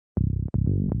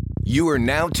You are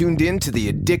now tuned in to the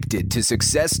Addicted to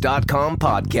Success.com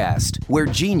podcast, where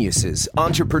geniuses,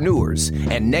 entrepreneurs,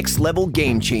 and next-level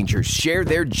game changers share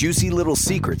their juicy little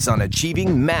secrets on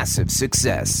achieving massive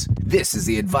success. This is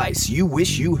the advice you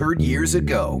wish you heard years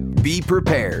ago. Be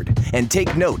prepared and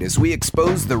take note as we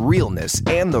expose the realness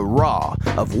and the raw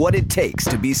of what it takes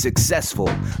to be successful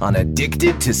on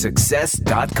Addicted to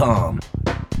Success.com.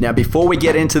 Now, before we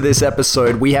get into this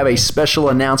episode, we have a special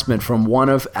announcement from one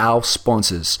of our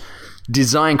sponsors.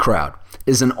 DesignCrowd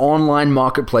is an online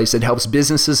marketplace that helps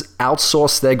businesses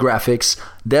outsource their graphics,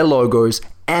 their logos,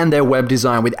 and their web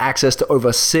design with access to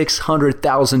over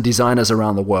 600,000 designers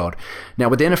around the world. Now,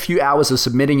 within a few hours of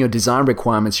submitting your design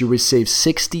requirements, you'll receive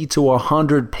 60 to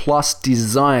 100 plus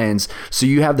designs, so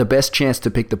you have the best chance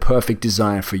to pick the perfect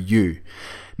design for you.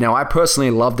 Now, I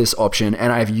personally love this option,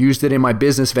 and I've used it in my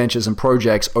business ventures and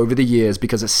projects over the years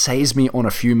because it saves me on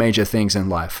a few major things in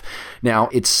life. Now,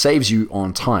 it saves you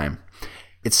on time.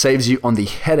 It saves you on the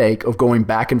headache of going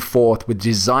back and forth with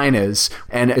designers,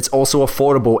 and it's also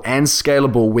affordable and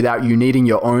scalable without you needing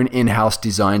your own in-house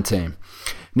design team.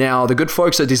 Now, the good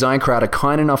folks at DesignCrowd are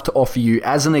kind enough to offer you,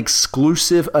 as an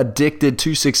exclusive Addicted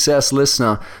to Success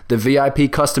listener, the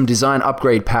VIP Custom Design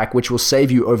Upgrade Pack, which will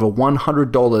save you over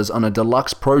 $100 on a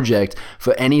deluxe project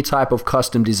for any type of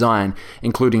custom design,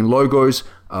 including logos,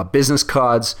 business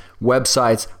cards,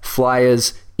 websites,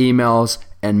 flyers, emails,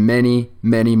 and many,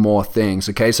 many more things.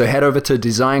 Okay, so head over to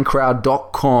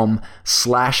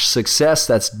designcrowd.com/success.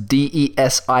 That's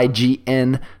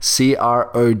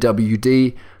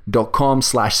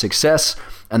DESIGNCROWD.com/success.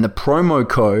 And the promo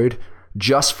code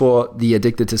just for the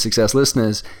Addicted to Success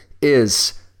listeners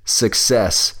is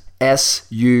success. SUCCESS.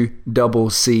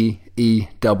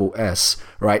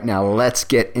 Right now, let's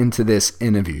get into this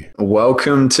interview.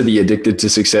 Welcome to the Addicted to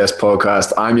Success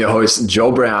podcast. I'm your host,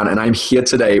 Joel Brown, and I'm here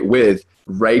today with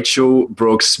Rachel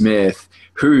Brooks Smith,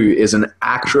 who is an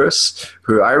actress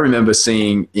who I remember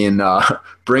seeing in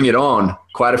Bring It On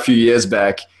quite a few years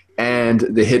back, and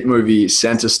the hit movie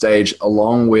Center Stage,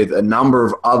 along with a number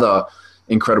of other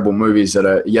incredible movies that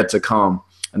are yet to come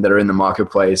and that are in the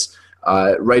marketplace.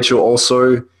 Rachel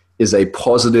also is a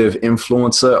positive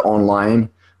influencer online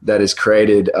that has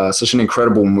created such an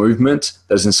incredible movement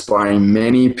that is inspiring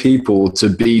many people to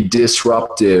be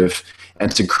disruptive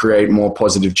and to create more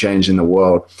positive change in the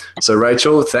world. So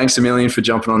Rachel, thanks a million for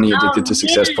jumping on the Addicted to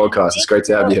Success podcast. It's great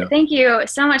to have you here. Thank you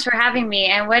so much for having me.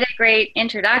 And what a great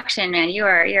introduction, man.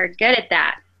 You're good at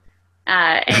that.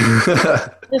 And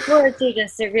look forward to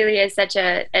this. It really is such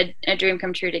a dream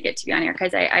come true to get to be on here,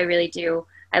 because I really do.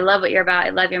 I love what you're about.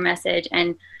 I love your message.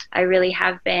 And I really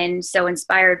have been so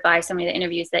inspired by some of the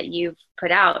interviews that you've put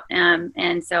out.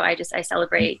 And so I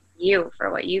celebrate you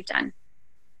for what you've done.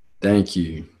 Thank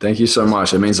you. Thank you so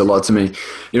much. It means a lot to me.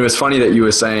 You know, it's funny that you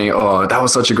were saying, oh, that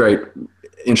was such a great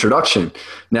introduction.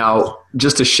 Now,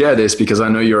 just to share this, because I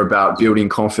know you're about building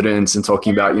confidence and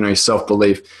talking about, you know,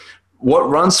 self-belief. What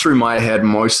runs through my head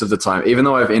most of the time, even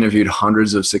though I've interviewed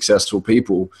hundreds of successful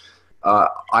people,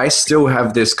 I still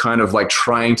have this kind of like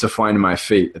trying to find my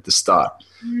feet at the start.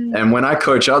 And when I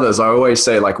coach others, I always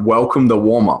say, like, welcome the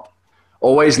warm-up.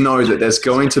 Always know that there's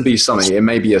going to be something. It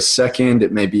may be a second,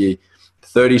 it may be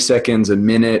 30 seconds, a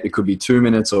minute, it could be 2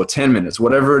 minutes or 10 minutes,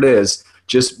 whatever it is.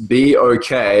 Just be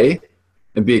okay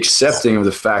and be accepting of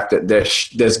the fact that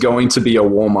there's going to be a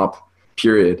warm-up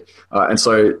period. And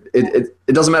so it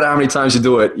doesn't matter how many times you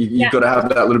do it, you've got to have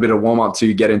that little bit of warm-up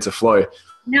to get into flow.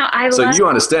 No, you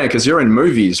understand, because you're in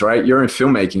movies, right? You're in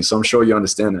filmmaking, so I'm sure you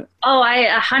understand it. Oh, I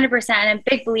 100%. I'm a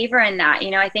big believer in that.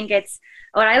 You know, I think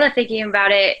what I love thinking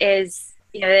about it is,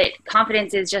 you know, that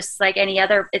confidence is just like any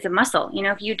other, it's a muscle. You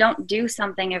know, if you don't do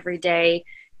something every day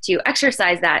to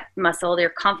exercise that muscle, their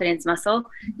confidence muscle,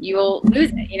 you'll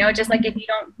lose it. You know, just like if you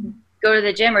don't go to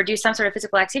the gym or do some sort of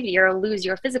physical activity, you'll lose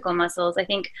your physical muscles. I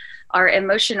think our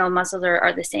emotional muscles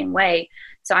are the same way.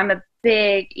 So I'm a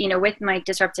big, you know, with my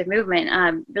disruptive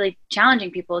movement, really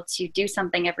challenging people to do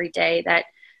something every day that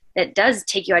does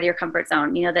take you out of your comfort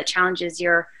zone, you know, that challenges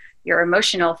your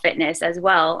emotional fitness as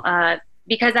well.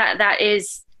 Because that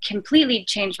is completely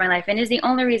changed my life and is the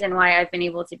only reason why I've been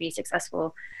able to be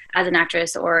successful as an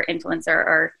actress or influencer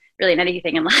or really in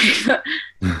anything in life.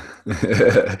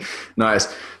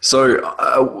 Nice. So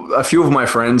a few of my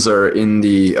friends are in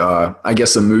the, I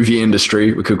guess, the movie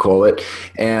industry, we could call it.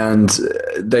 And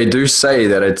they do say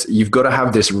that you've got to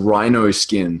have this rhino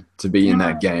skin to be in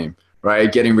that game,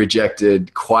 right? Getting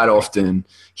rejected quite often,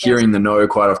 hearing the no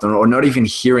quite often, or not even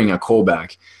hearing a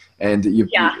callback. And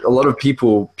a lot of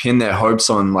people pin their hopes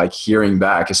on like hearing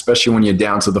back, especially when you're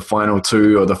down to the final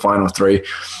 2 or the final 3.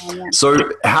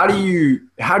 So how do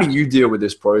you deal with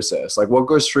this process? Like, what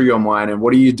goes through your mind, and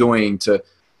what are you doing to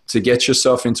get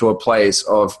yourself into a place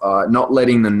of not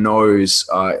letting the no's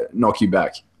knock you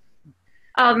back?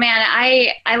 Oh man,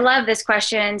 I love this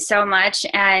question so much.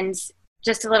 And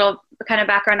just a little kind of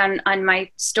background on my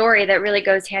story that really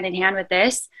goes hand in hand with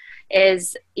this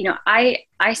is,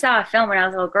 I saw a film when I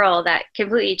was a little girl that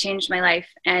completely changed my life.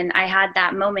 And I had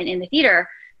that moment in the theater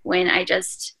when I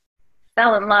just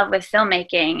fell in love with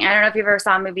filmmaking. I don't know if you've ever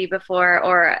saw a movie before,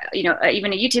 or,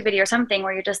 even a YouTube video or something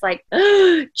where you're just like,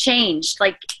 changed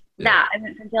like that. I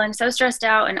went from feeling so stressed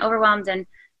out and overwhelmed and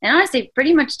honestly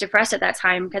pretty much depressed at that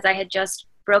time, because I had just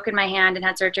broken my hand and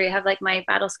had surgery. I have like my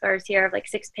battle scars here of like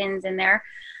 6 pins in there.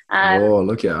 Oh,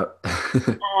 look out.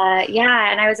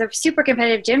 And I was a super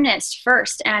competitive gymnast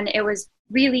first, and it was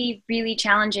really, really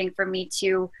challenging for me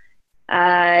to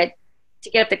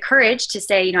get up the courage to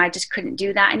say, I just couldn't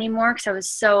do that anymore, because I was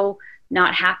so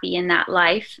not happy in that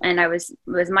life. And it was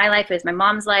my life, it was my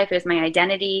mom's life, it was my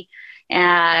identity.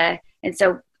 And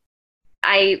so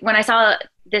when I saw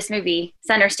this movie,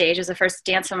 Center Stage, was the first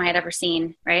dance film I had ever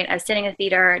seen, right? I was sitting in the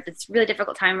theater at this really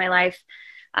difficult time in my life,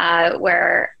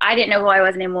 where I didn't know who I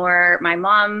was anymore. My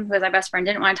mom, who was my best friend,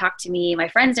 didn't want to talk to me. My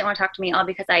friends didn't want to talk to me, all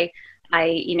because I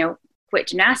quit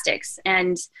gymnastics.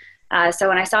 And so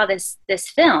when I saw this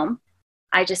film,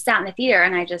 I just sat in the theater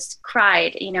and I just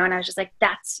cried, and I was just like,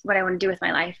 that's what I want to do with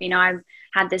my life. I've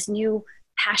had this new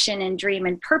passion and dream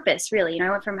and purpose, really. I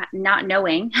went from not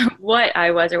knowing what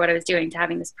I was or what I was doing to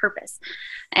having this purpose.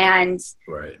 And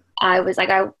I was like,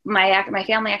 my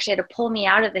family actually had to pull me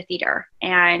out of the theater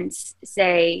and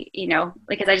say,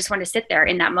 because I just wanted to sit there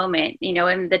in that moment,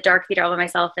 in the dark theater all by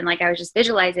myself. And like, I was just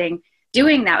visualizing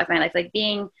doing that with my life, like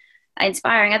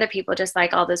inspiring other people, just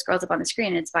like all those girls up on the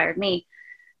screen inspired me.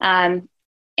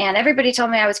 And everybody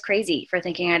told me I was crazy for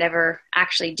thinking I'd ever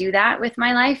actually do that with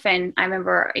my life. And I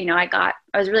remember, I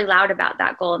was really loud about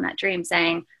that goal and that dream,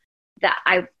 saying that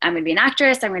I'm going to be an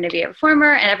actress, I'm going to be a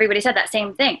performer. And everybody said that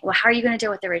same thing. Well, how are you going to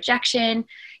deal with the rejection?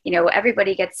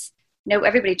 Everybody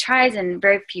tries and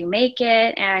very few make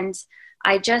it. And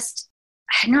I just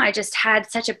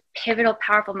had such a pivotal,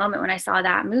 powerful moment when I saw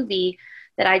that movie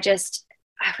that I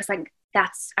was like,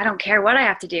 I don't care what I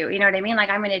have to do. You know what I mean? Like,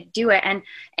 I'm going to do it. And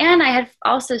I had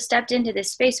also stepped into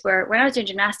this space where when I was doing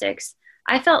gymnastics,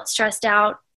 I felt stressed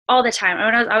out all the time.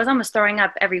 I was almost throwing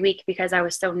up every week because I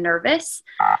was so nervous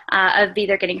of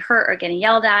either getting hurt or getting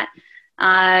yelled at.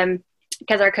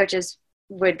 Because our coaches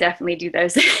would definitely do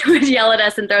those, would yell at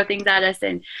us and throw things at us.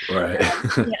 And I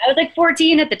was like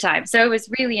 14 at the time. So it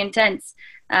was really intense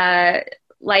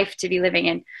life to be living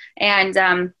in. And,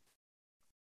 and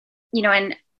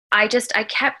I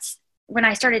kept, when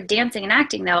I started dancing and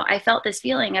acting though, I felt this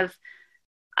feeling of,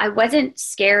 I wasn't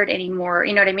scared anymore.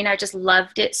 You know what I mean? I just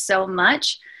loved it so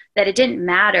much that it didn't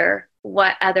matter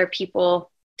what other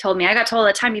people told me. I got told all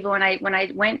the time, even when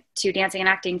I went to dancing and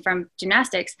acting from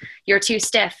gymnastics, you're too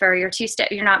stiff, or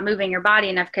you're not moving your body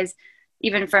enough. Cause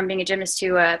even from being a gymnast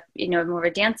to more of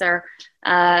a dancer,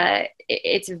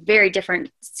 it's a very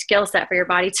different skill set for your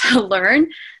body to learn.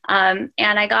 And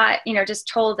I got, just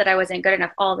told that I wasn't good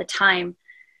enough all the time.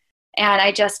 And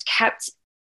I just kept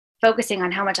focusing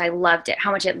on how much I loved it,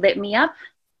 how much it lit me up,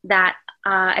 that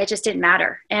it just didn't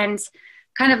matter. And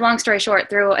kind of long story short,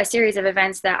 through a series of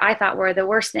events that I thought were the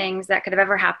worst things that could have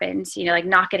ever happened, like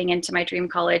not getting into my dream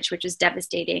college, which was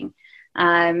devastating,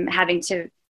 having to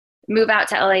move out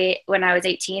to LA when I was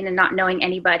 18 and not knowing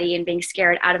anybody and being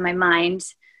scared out of my mind.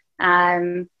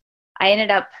 I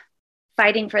ended up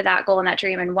fighting for that goal and that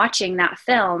dream and watching that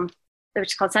film, which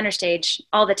is called Center Stage,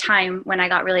 all the time when I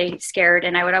got really scared.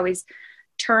 And I would always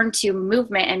turn to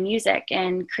movement and music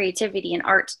and creativity and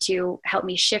art to help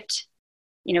me shift,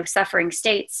 suffering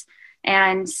states.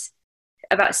 And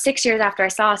about 6 years after I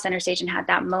saw Center Stage and had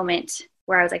that moment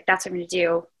where I was like, that's what I'm going to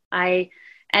do, I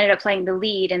ended up playing the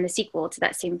lead in the sequel to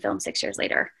that same film 6 years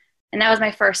later. And that was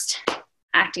my first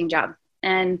acting job.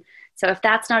 And so if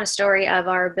that's not a story of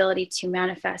our ability to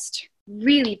manifest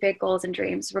really big goals and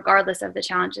dreams, regardless of the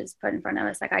challenges put in front of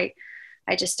us, like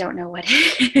I just don't know what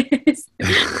it is.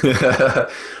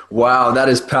 Wow, that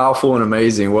is powerful and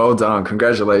amazing. Well done.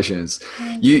 Congratulations.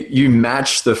 You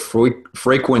matched the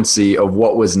frequency of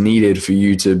what was needed for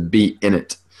you to be in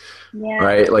it. Yeah.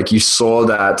 Right? Like you saw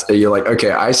that, you're like,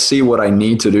 okay, I see what I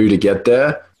need to do to get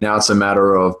there. Now it's a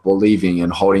matter of believing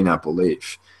and holding that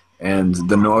belief. And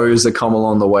the no's that come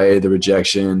along the way, the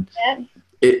rejection,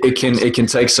 it can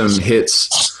take some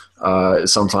hits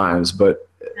sometimes, but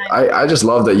I just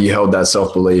love that you held that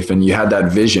self-belief and you had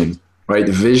that vision right?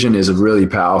 The vision is really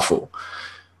powerful.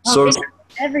 So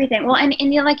everything. Well, and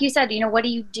like you said, what do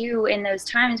you do in those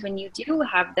times when you do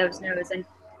have those no's? And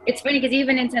it's funny because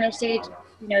even in Center Stage,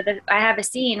 I have a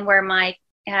scene where my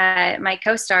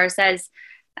co-star says,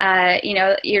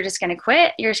 you're just going to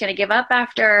quit. You're just going to give up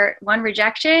after one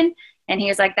rejection. And he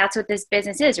was like, that's what this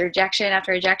business is, rejection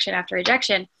after rejection after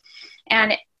rejection.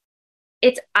 And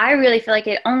I really feel like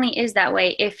it only is that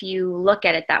way if you look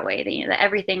at it that way, that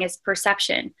everything is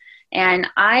perception. And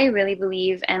I really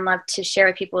believe and love to share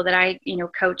with people that I,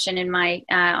 coach and in my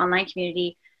online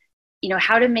community,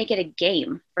 how to make it a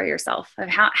game for yourself of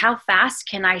how fast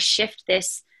can I shift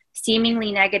this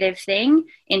seemingly negative thing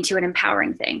into an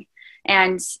empowering thing.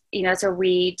 And, so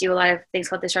we do a lot of things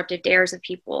called disruptive dares with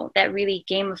people that really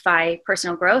gamify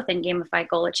personal growth and gamify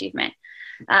goal achievement.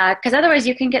 Because otherwise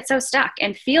you can get so stuck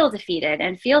and feel defeated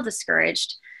and feel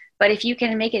discouraged. But if you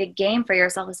can make it a game for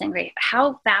yourself and saying, great,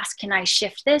 how fast can I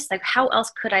shift this? Like, how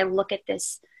else could I look at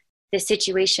this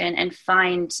situation and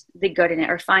find the good in it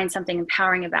or find something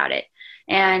empowering about it?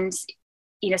 And,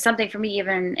 something for me,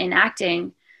 even in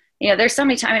acting, there's so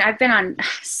many times, I've been on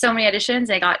so many auditions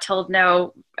and I got told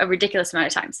no a ridiculous amount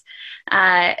of times.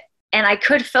 And I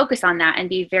could focus on that and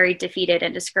be very defeated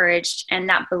and discouraged. And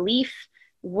that belief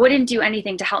wouldn't do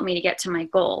anything to help me to get to my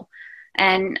goal.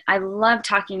 And I love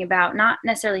talking about not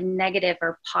necessarily negative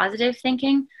or positive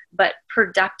thinking, but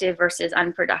productive versus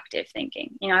unproductive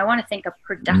thinking. I want to think of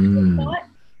productive thought.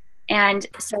 And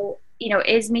so,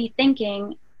 is me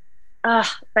thinking,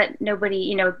 but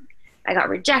nobody, I got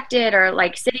rejected, or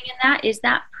like sitting in that, is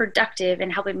that productive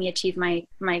and helping me achieve my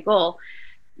goal?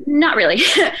 Not really.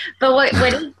 But what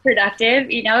is productive,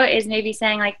 is maybe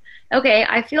saying like, okay,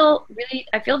 I feel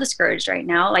discouraged right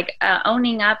now, like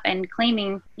owning up and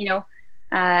claiming,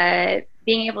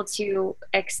 being able to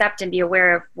accept and be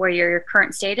aware of where your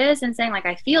current state is and saying like,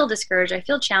 I feel discouraged, I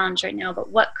feel challenged right now, but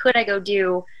what could I go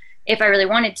do if I really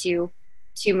wanted to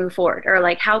move forward? Or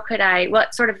like, how could I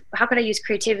use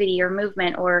creativity or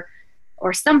movement or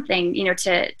something,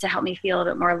 to help me feel a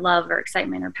bit more love or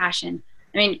excitement or passion?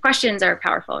 I mean, questions are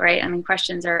powerful, right? I mean,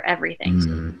 questions are everything.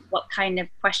 So what kind of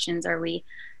questions are we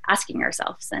asking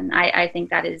ourselves? And I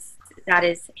think that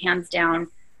is hands down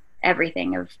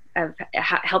everything of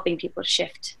helping people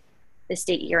shift the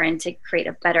state you're in to create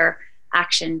a better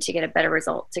action, to get a better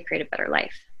result, to create a better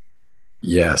life.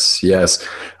 Yes.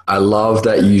 I love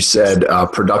that you said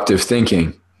productive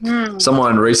thinking.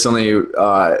 Someone recently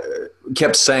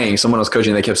kept saying, someone I was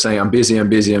coaching, they kept saying, I'm busy.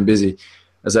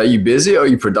 Is that, you busy or are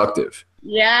you productive?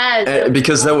 Yes.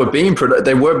 Because they were being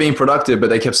productive,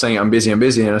 but they kept saying, I'm busy.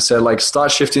 And I said, like,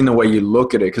 start shifting the way you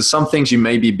look at it. Because some things you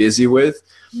may be busy with,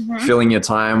 filling your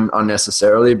time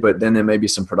unnecessarily, but then there may be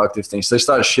some productive things. So they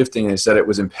started shifting and said it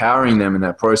was empowering them in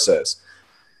that process.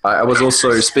 I was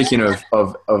also, speaking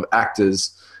of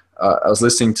actors, I was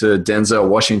listening to Denzel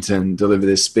Washington deliver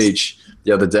this speech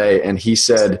the other day, and he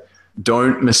said,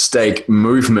 don't mistake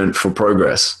movement for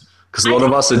progress. Because a lot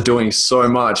of us are doing so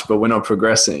much, but we're not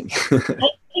progressing. I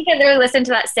think I literally listened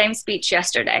to that same speech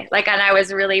yesterday. And I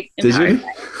was really empowered. Did you?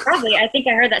 Probably. I think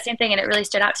I heard that same thing, and it really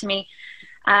stood out to me.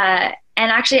 And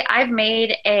actually, I've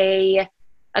made a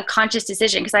conscious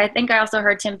decision, because I think I also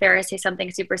heard Tim Ferriss say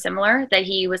something super similar, that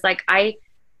he was like, I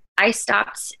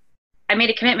made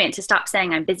a commitment to stop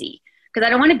saying I'm busy, because I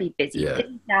don't want to be busy. Yeah. It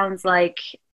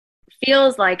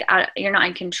feels like you're not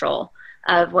in control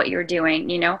of what you're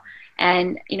doing,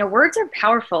 And, words are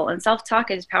powerful, and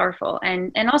self-talk is powerful.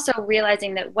 And also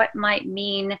realizing that what might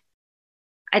mean,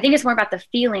 I think it's more about the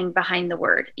feeling behind the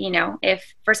word.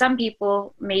 If for some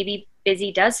people, maybe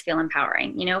busy does feel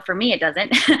empowering, for me, it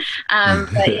doesn't.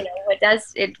 But,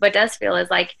 what does feel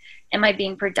is like, am I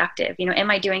being productive?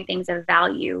 Am I doing things of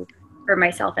value for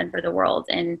myself and for the world?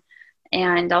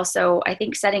 And also, I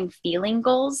think setting feeling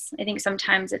goals, I think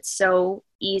sometimes it's so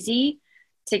easy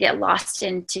to get lost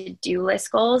in to-do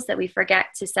list goals that we forget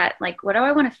to set, like, what do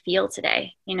I want to feel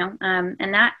today?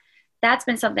 And that's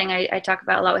been something I talk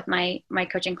about a lot with my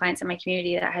coaching clients and my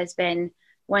community. That has been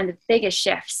one of the biggest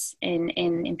shifts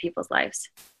in people's lives.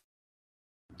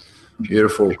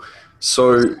 Beautiful.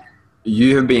 So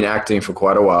you have been acting for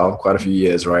quite a while, quite a few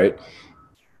years, right?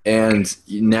 And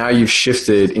now you've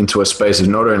shifted into a space of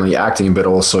not only acting, but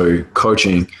also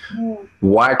coaching.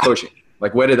 Why coaching?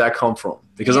 Like, where did that come from?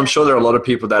 Because I'm sure there are a lot of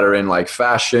people that are in like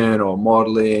fashion or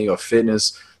modeling or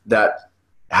fitness that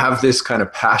have this kind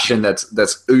of passion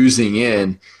that's oozing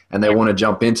in, and they want to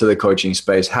jump into the coaching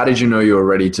space. How did you know you were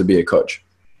ready to be a coach?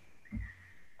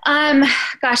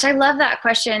 Gosh, I love that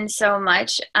question so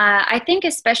much. I think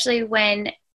especially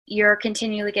when you're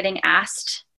continually getting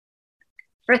asked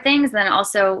for things, then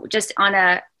also just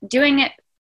doing it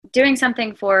doing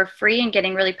something for free and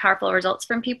getting really powerful results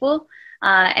from people.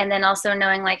 And then also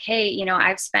knowing like, hey, you know,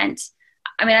 I've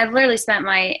literally spent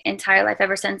my entire life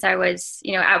ever since I was,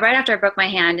 you know, right after I broke my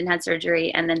hand and had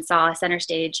surgery and then saw Center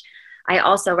Stage. I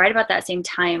also, right about that same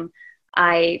time,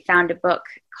 I found a book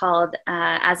called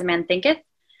As a Man Thinketh.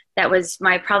 That was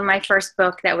probably my first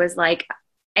book that was like,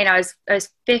 and I was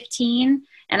 15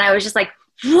 and I was just like,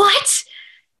 what?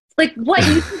 Like, what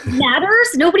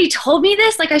matters? Nobody told me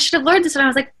this. Like, I should have learned this when I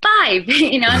was like 5,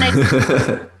 you know, and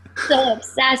I'm so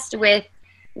obsessed with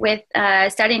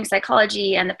studying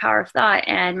psychology and the power of thought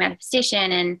and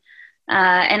manifestation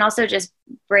and also just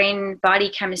brain body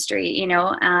chemistry, you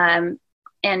know.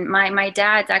 And my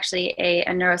dad's actually a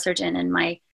neurosurgeon, and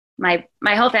my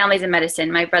whole family's in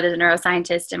medicine. My brother's a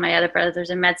neuroscientist and my other brother's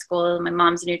in med school. My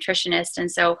mom's a nutritionist.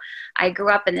 And so I grew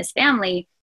up in this family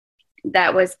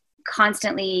that was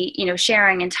constantly, you know,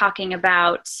 sharing and talking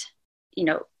about, you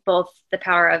know, both the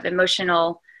power of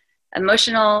emotional,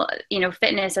 you know,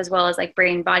 fitness, as well as like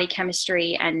brain body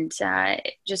chemistry, and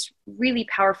just really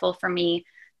powerful for me,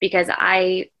 because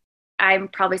I'm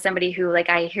probably somebody who, like,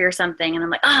 I hear something and I'm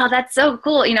like, oh, that's so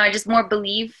cool. You know, I just more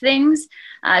believe things.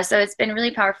 So it's been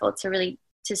really powerful to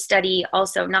study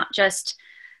also, not just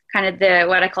kind of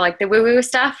what I call like the woo-woo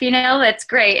stuff, you know, that's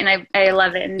great. And I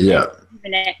love it. And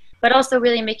but also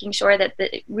really making sure that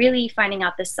really finding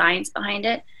out the science behind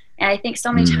it. And I think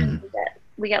so many times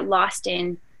we get lost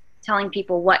in telling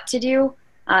people what to do,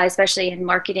 especially in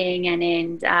marketing and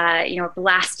in, you know, a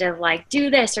blast of like, do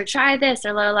this or try this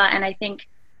or la. And I think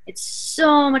it's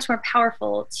so much more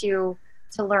powerful to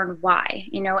learn why,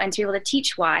 you know, and to be able to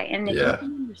teach why. And if you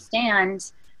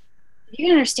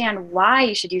can understand why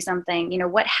you should do something, you know,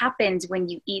 what happens when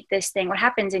you eat this thing, what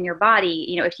happens in your body,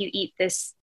 you know, if you eat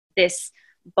this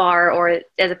bar or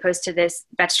as opposed to this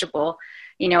vegetable,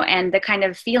 you know, and the kind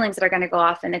of feelings that are going to go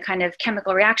off and the kind of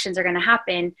chemical reactions are going to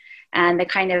happen and the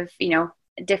kind of, you know,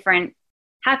 different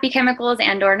happy chemicals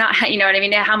and or not, you know what I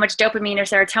mean? How much dopamine or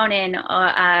serotonin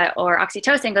or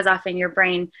oxytocin goes off in your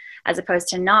brain as opposed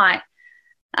to not.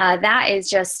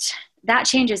 That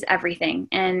changes everything.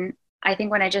 And I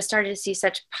think when I just started to see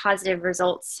such positive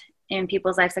results in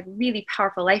people's lives, like really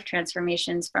powerful life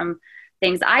transformations from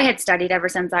things I had studied ever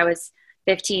since I was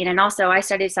 15. And also I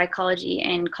studied psychology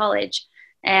in college,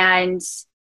 and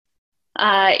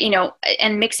you know,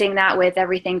 and mixing that with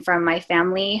everything from my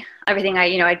family, everything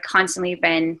I'd constantly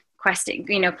been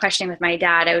questioning with my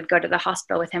dad. I would go to the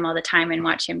hospital with him all the time and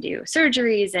watch him do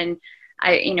surgeries. And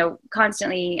I, you know,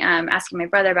 constantly asking my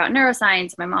brother about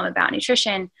neuroscience, my mom about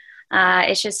nutrition.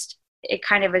 It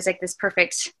kind of was like this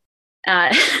perfect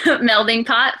melding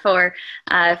pot for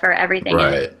everything.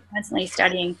 Right. And constantly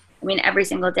studying. I mean, every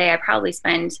single day I probably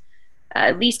spend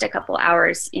at least a couple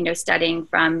hours, you know, studying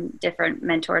from different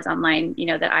mentors online, you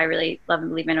know, that I really love and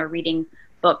believe in, or reading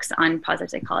books on positive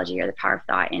psychology or the power of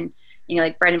thought. And, you know,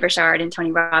 like Brendon Burchard and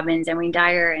Tony Robbins and Wayne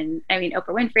Dyer and Oprah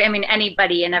Winfrey. I mean,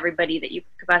 anybody and everybody that you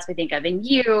could possibly think of, and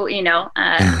you know,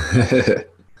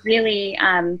 really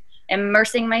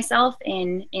immersing myself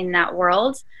in that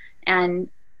world. And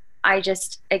I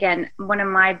just, again, one of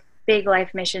my big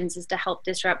life missions is to help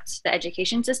disrupt the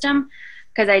education system,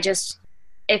 because I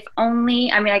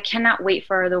cannot wait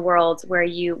for the world where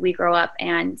we grow up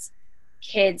and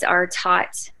kids are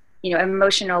taught, you know,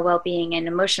 emotional well-being and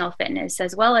emotional fitness,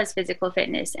 as well as physical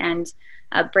fitness and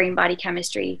brain body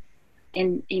chemistry.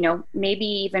 And, you know, maybe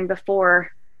even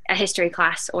before a history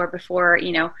class or before,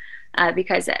 you know,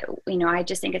 because, you know, I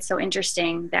just think it's so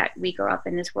interesting that we grow up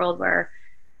in this world where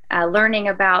learning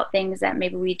about things that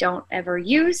maybe we don't ever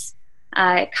use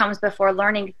comes before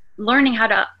learning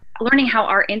how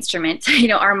our instrument, you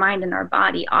know, our mind and our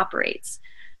body operates.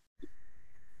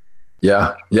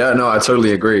 Yeah. No, I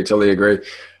totally agree.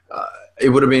 It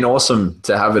would have been awesome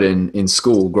to have it in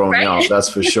school growing up. That's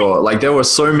for sure. Like, there were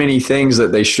so many things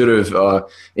that they should have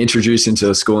introduced into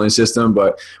the schooling system.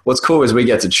 But what's cool is we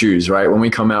get to choose, right? When we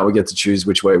come out, we get to choose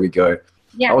which way we go.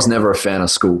 Yeah. I was never a fan of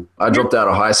school. I dropped out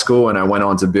of high school and I went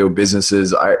on to build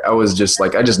businesses. I was just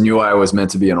like, I just knew I was meant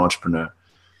to be an entrepreneur.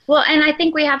 Well, and I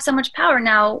think we have so much power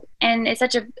now, and it's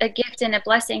such a gift and a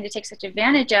blessing to take such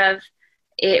advantage of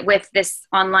it with this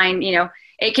online, you know.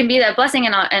 It can be a blessing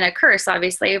and a curse,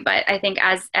 obviously, but I think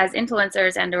as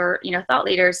influencers and or, you know, thought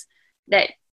leaders,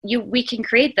 that we can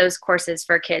create those courses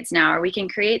for kids now, or we can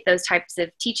create those types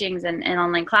of teachings and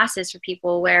online classes for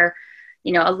people where,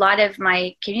 you know, a lot of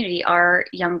my community are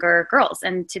younger girls,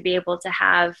 and to be able to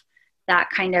have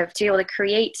that kind of, to be able to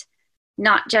create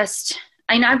not just,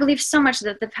 I believe so much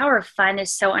that the power of fun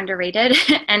is so underrated.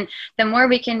 And the more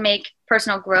we can make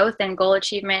personal growth and goal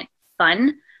achievement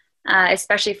fun,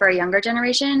 especially for a younger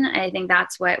generation. I think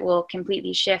that's what will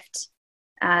completely shift,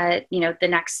 the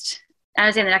next, I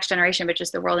don't say the next generation, but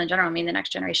just the world in general. I mean, the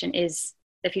next generation is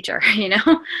the future,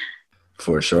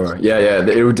 For sure. Yeah.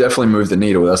 It would definitely move the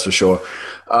needle. That's for sure.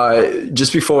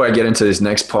 Just before I get into this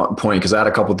next point, because I had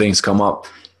a couple of things come up.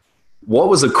 What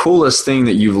was the coolest thing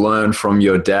that you've learned from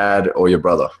your dad or your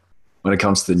brother when it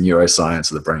comes to neuroscience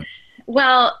of the brain?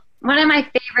 Well, one of my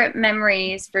favorite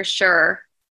memories for sure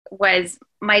was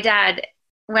my dad.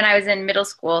 When I was in middle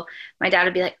school, my dad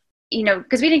would be like,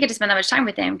 because we didn't get to spend that much time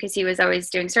with him because he was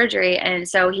always doing surgery. And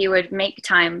so he would make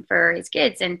time for his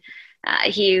kids. And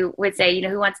he would say,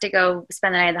 who wants to go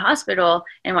spend the night in the hospital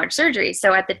and watch surgery?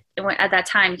 So at that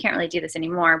time, you can't really do this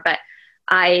anymore, but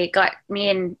me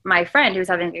and my friend who was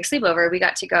having a sleepover, we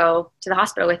got to go to the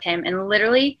hospital with him. And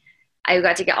literally I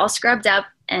got to get all scrubbed up,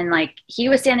 and like he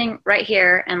was standing right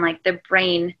here, and like the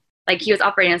brain, like he was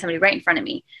operating on somebody right in front of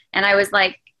me. And I was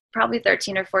like probably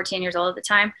 13 or 14 years old at the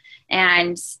time.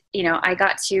 And, I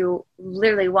got to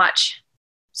literally watch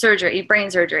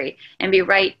brain surgery, and be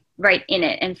right in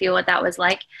it and feel what that was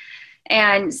like.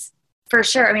 And for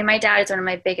sure, I mean, my dad is one of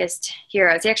my biggest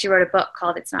heroes. He actually wrote a book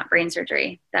called It's Not Brain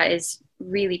Surgery that is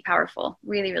really powerful,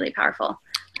 really, really powerful.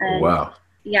 And wow.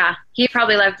 Yeah, you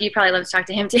probably love to talk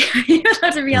to him too. He would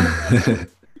love to be on the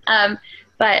phone.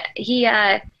 But he,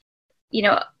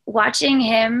 watching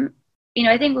him,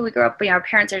 I think when we grew up, our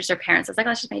parents are just our parents. It's like, oh,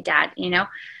 that's just my dad,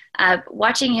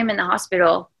 watching him in the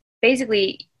hospital,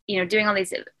 basically, doing all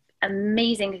these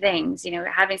amazing things,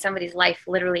 having somebody's life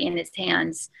literally in his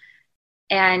hands,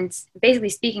 and basically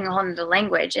speaking a whole other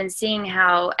language, and seeing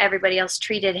how everybody else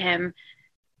treated him.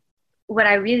 What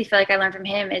I really feel like I learned from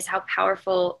him is how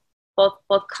powerful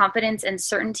both confidence and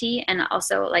certainty, and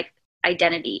also like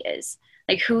identity is,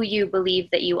 like who you believe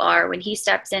that you are. When he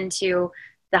steps into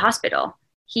the hospital,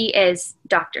 he is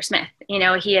Dr. Smith,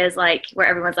 he is like where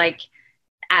everyone's like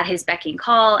at his beck and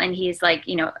call, and he's like,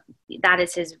 that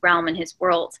is his realm and his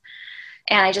world.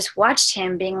 And I just watched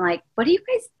him being like, what are you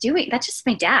guys doing? That's just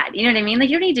my dad. You know what I mean? Like,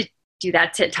 you don't need to do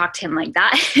that to talk to him like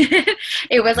that.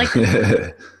 It was like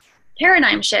a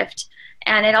paradigm shift.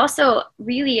 And it also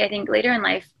really, I think later in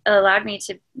life, allowed me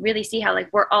to really see how like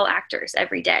we're all actors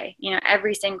every day.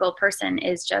 Every single person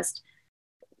is just,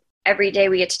 every day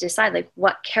we get to decide like,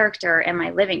 what character am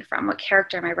I living from? What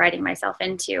character am I writing myself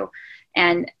into?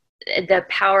 And the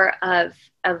power of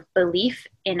belief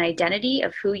in identity,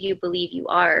 of who you believe you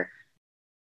are,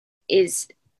 is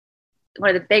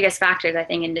one of the biggest factors, I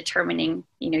think, in determining,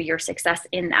 your success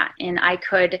in that. And I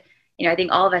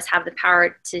think all of us have the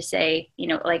power to say,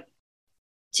 like,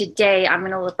 today I'm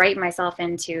going to write myself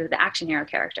into the action hero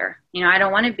character. I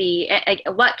don't want to be,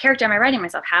 what character am I writing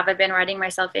myself? Have I been writing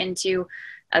myself into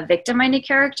a victim-minded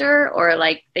character, or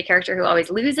like the character who always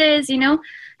loses,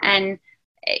 And,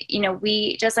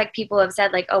 we, just like people have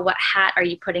said, like, oh, what hat are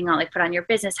you putting on? Like, put on your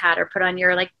business hat, or put on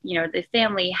your, like, the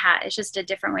family hat. It's just a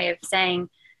different way of saying,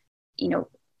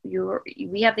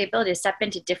 we have the ability to step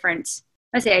into different,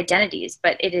 I would say identities,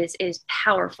 but it is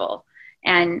powerful.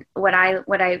 And when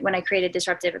I created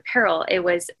Disruptive Apparel, it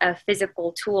was a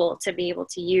physical tool to be able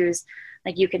to use.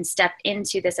 Like, you can step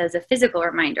into this as a physical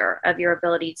reminder of your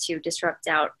ability to disrupt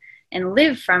doubt and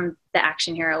live from the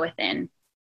action hero within.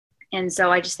 And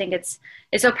so I just think it's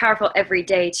so powerful every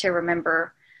day to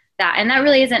remember that. And that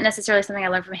really isn't necessarily something I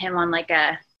learned from him on like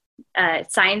a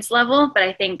science level, but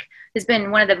I think has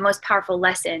been one of the most powerful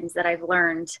lessons that I've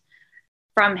learned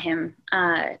from him,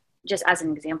 just as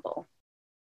an example.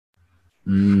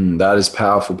 That is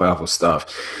powerful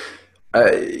stuff.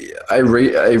 I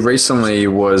recently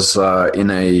was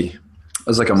it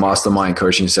was like a mastermind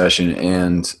coaching session,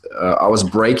 and I was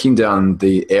breaking down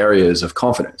the areas of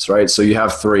confidence, right? So you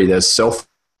have three. There's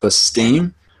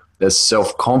self-esteem, there's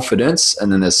self-confidence,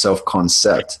 and then there's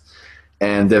self-concept.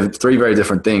 And they're three very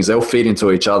different things. They'll feed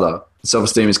into each other.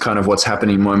 Self-esteem is kind of what's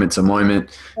happening moment to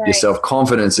moment. Right. Your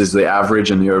self-confidence is the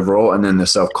average and the overall. And then the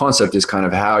self-concept is kind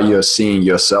of how you're seeing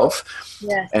yourself.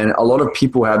 Yes. And a lot of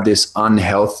people have this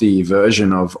unhealthy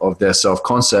version of their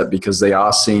self-concept because they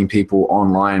are seeing people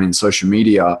online in social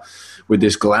media with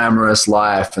this glamorous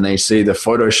life, and they see the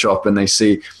Photoshop and they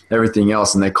see everything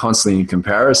else, and they're constantly in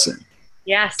comparison.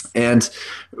 Yes. And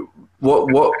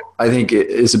what I think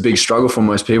is a big struggle for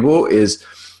most people is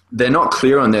they're not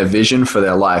clear on their vision for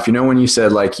their life. You know, when you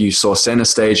said like you saw center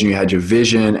stage and you had your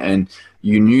vision and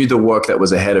you knew the work that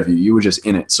was ahead of you, you were just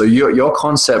in it. So your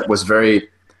concept was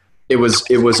it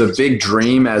was a big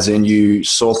dream, as in you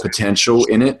saw potential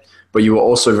in it, but you were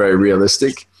also very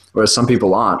realistic, whereas some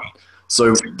people aren't.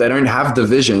 So they don't have the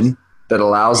vision that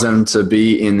allows them to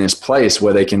be in this place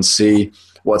where they can see,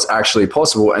 what's actually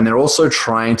possible. And they're also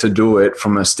trying to do it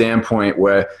from a standpoint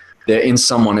where they're in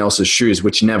someone else's shoes,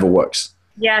 which never works.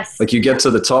 Yes. Like you get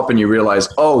to the top and you realize,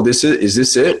 oh, is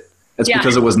this it? It's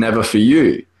because it was never for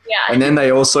you. Yeah. And then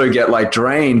they also get like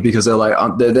drained because they're like,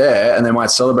 they're there and they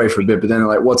might celebrate for a bit, but then they're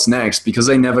like, what's next? Because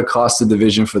they never casted the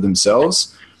vision for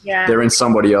themselves. Yeah. They're in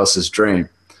somebody else's dream.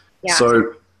 Yeah.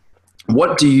 So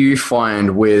what do you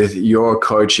find with your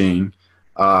coaching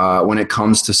when it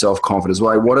comes to self-confidence?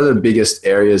 Like, what are the biggest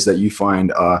areas that you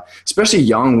find, especially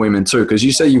young women too? Because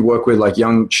you say you work with like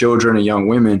young children and young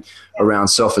women around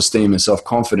self-esteem and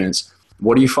self-confidence.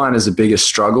 What do you find is the biggest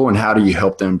struggle and how do you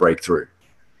help them break through?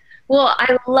 Well,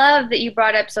 I love that you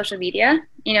brought up social media,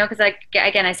 because like,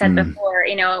 again, I said before,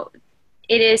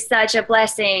 it is such a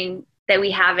blessing that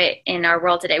we have it in our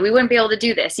world today. We wouldn't be able to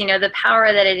do this, the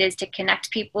power that it is to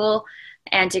connect people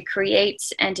and to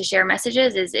create and to share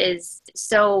messages is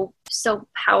so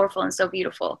powerful and so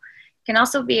beautiful. It can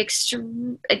also be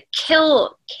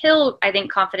kill, I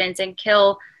think, confidence and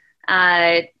kill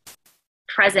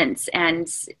presence and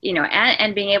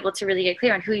being able to really get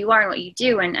clear on who you are and what you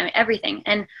do and everything.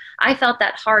 And I felt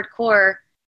that hardcore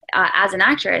as an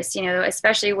actress,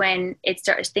 especially when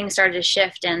things started to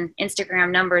shift and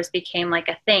Instagram numbers became like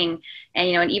a thing. And,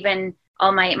 and even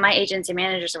all my agents and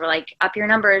managers were like, up your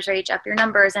numbers, Rach, up your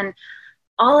numbers. And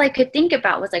all I could think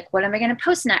about was like, what am I going to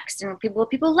post next? And will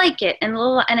people like it? And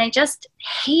I just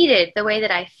hated the way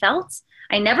that I felt.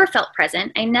 I never felt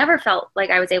present. I never felt like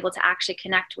I was able to actually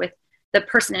connect with the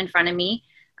person in front of me,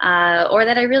 or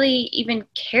that I really even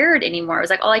cared anymore. It was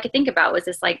like, all I could think about was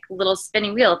this like little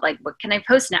spinning wheel of like, what can I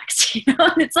post next?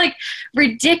 And it's like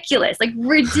ridiculous.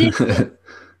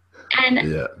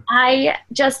 And I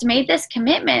just made this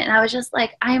commitment and I was just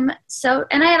like, and I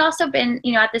had also been,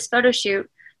 at this photo shoot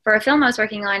for a film I was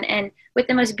working on and with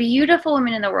the most beautiful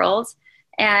women in the world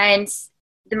and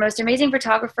the most amazing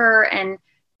photographer and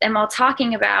them all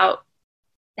talking about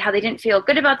how they didn't feel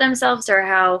good about themselves or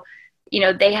how,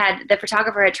 the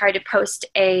photographer had tried to post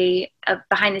a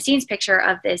behind the scenes picture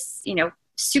of this,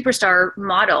 superstar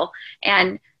model.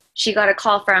 And she got a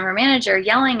call from her manager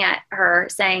yelling at her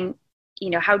saying,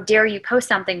 how dare you post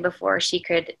something before she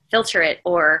could filter it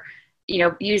or,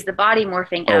 use the body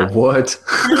morphing app. Oh, what?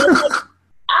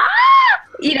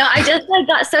 I just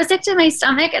got so sick to my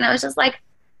stomach and I was just like,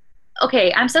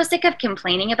 okay, I'm so sick of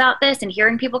complaining about this and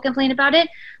hearing people complain about it.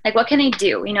 Like, what can I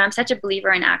do? I'm such a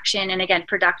believer in action and again,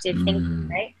 productive thinking,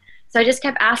 right? So I just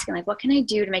kept asking, like, what can I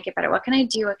do to make it better? What can I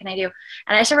do? What can I do?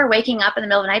 And I started waking up in the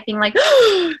middle of the night being like,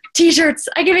 t-shirts,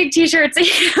 I can make t-shirts.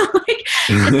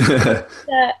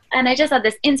 And I just had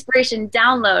this inspiration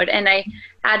download and I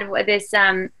had this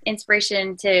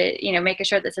inspiration to, make a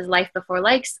shirt that says life before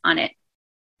likes on it.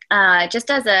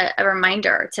 Just as a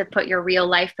reminder to put your real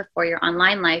life before your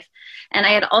online life. And I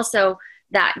had also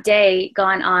that day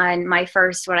gone on my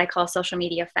first, what I call social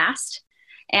media fast.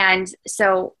 And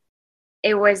so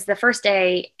it was the first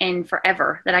day in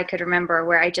forever that I could remember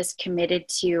where I just committed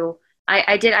to,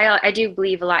 I do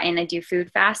believe a lot in, I do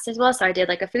food fast as well. So I did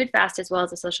like a food fast as well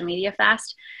as a social media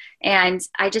fast. And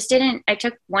I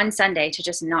took one Sunday to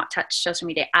just not touch social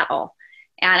media at all.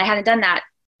 And I hadn't done that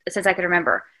since I could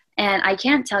remember. And I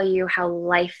can't tell you how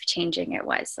life-changing it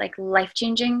was, like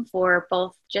life-changing for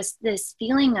both just this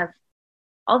feeling of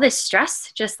all this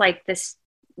stress, just like this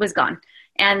was gone.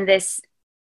 And this,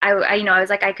 I was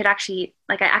like, I actually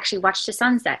watched the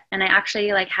sunset and I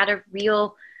actually like had a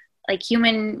real like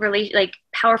human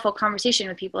powerful conversation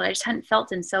with people that I just hadn't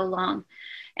felt in so long.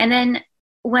 And then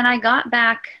when I got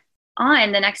back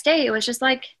on the next day, it was just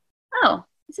like, oh,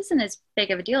 this isn't as big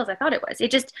of a deal as I thought it was.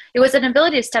 It was an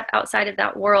ability to step outside of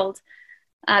that world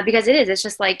because it's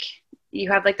just like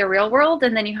you have like the real world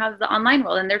and then you have the online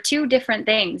world and they're two different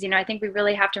things. I think we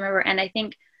really have to remember. And I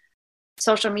think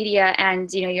social media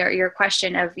and, your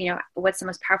question of, what's the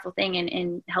most powerful thing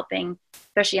in helping,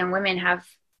 especially young women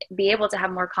be able to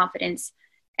have more confidence.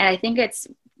 And I think it's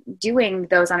doing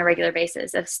those on a regular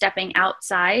basis of stepping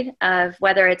outside of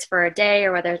whether it's for a day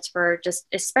or whether it's for just,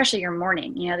 especially your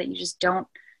morning, that you just don't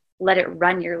let it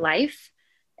run your life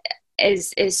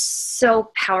is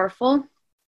so powerful.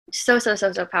 So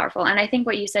powerful. And I think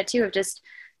what you said too, of just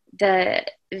the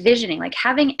visioning, like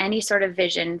having any sort of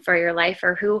vision for your life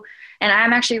and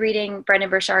I'm actually reading Brendon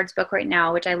Burchard's book right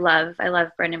now, which I love. I love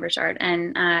Brendon Burchard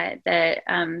and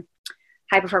the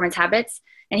High Performance Habits.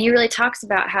 And he really talks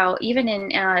about how even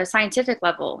in a scientific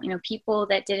level, people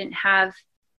that don't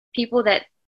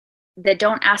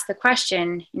ask the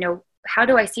question, how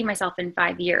do I see myself in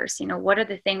 5 years? What are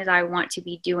the things I want to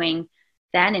be doing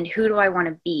then? And who do I want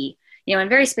to be? And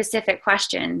very specific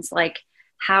questions like,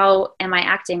 how am I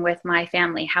acting with my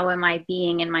family? How am I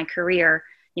being in my career?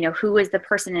 who is the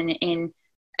person in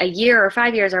a year or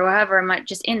 5 years or however much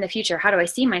just in the future? How do I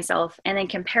see myself? And then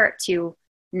compare it to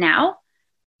now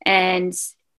and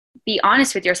be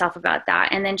honest with yourself about that.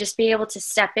 And then just be able to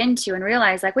step into and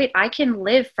realize like, wait, I can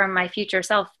live from my future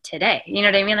self today. You know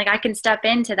what I mean? Like I can step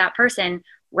into that person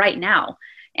right now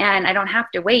and I don't have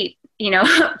to wait,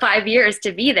 5 years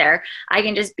to be there. I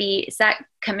can just set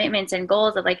commitments and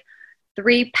goals of like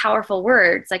 3 powerful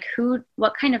words. Like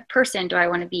what kind of person do I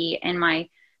want to be in my,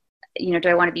 do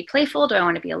I want to be playful? Do I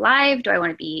want to be alive? Do I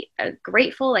want to be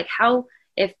grateful? Like how,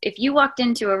 if you walked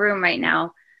into a room right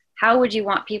now, how would you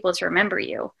want people to remember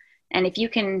you? And if you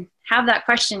can have that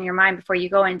question in your mind before you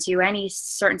go into any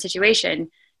certain situation,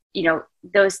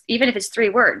 those, even if it's 3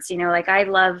 words, like I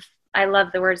love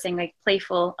the words saying like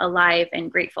playful, alive,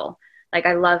 and grateful. Like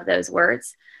I love those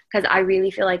words because I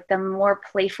really feel like the more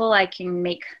playful I can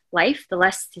make life, the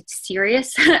less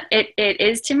serious it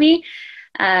is to me.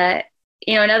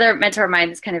 Another mentor of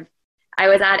mine is I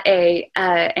was at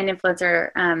an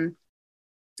influencer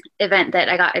event that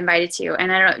I got invited to,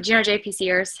 and I don't know, do you know JP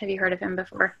Sears? Have you heard of him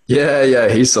before? Yeah,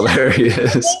 he's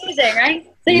hilarious. Amazing, right?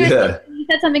 So he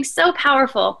said something so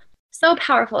powerful.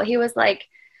 He was like,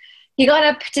 he got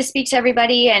up to speak to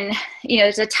everybody, and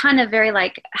there's a ton of very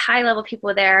like high level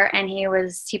people there, and he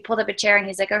pulled up a chair and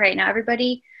he's like, all right, now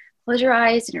everybody close your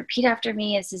eyes and repeat after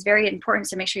me. This is very important,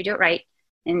 so make sure you do it right.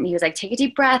 And he was like, take a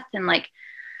deep breath and like,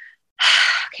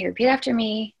 okay, repeat after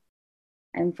me.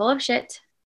 I'm full of shit,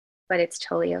 but it's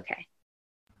totally okay.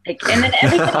 Like, and then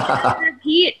everybody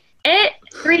repeat it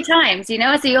 3 times, so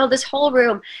you hold this whole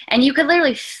room and you could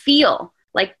literally feel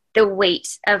like the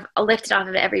weight of lifted off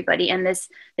of everybody and this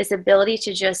ability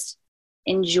to just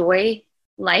enjoy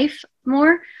life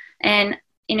more. And,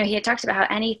 he had talked about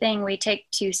how anything we take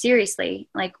too seriously,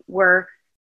 like we're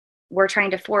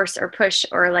trying to force or push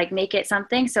or like make it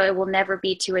something. So it will never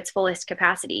be to its fullest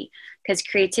capacity, because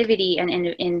creativity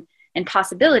and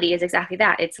possibility is exactly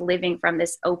that. It's living from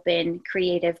this open,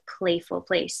 creative, playful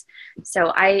place.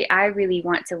 So I really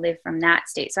want to live from that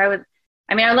state. So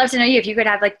I'd love to know you, if you could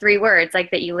have like 3 words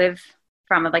like that you live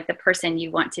from, of like the person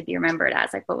you want to be remembered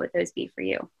as, like what would those be for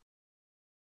you?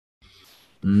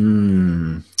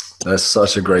 That's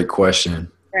such a great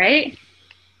question. Right?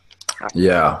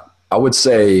 Yeah. I would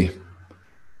say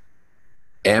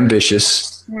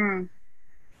ambitious,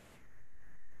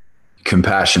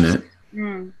 compassionate,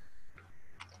 and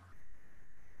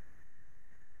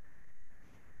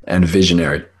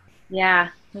visionary. Yeah.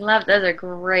 Those are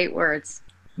great words.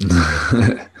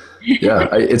 Yeah,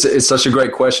 it's such a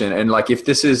great question. And like, if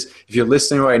you're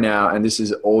listening right now and this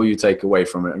is all you take away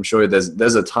from it, I'm sure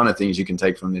there's a ton of things you can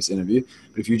take from this interview.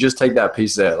 But if you just take that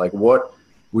piece there, like what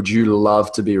would you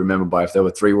love to be remembered by if there were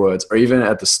 3 words? Or even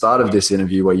at the start of this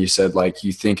interview where you said like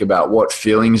you think about what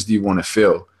feelings do you want to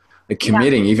feel? Like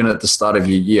committing, even at the start of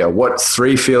your year, what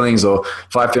 3 feelings or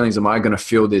 5 feelings am I going to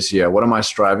feel this year? What am I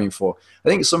striving for? I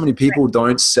think so many people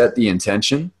don't set the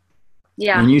intention.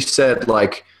 Yeah. And you said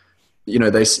like,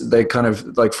 they kind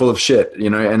of like full of shit,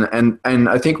 and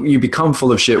I think you become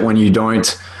full of shit when you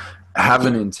don't have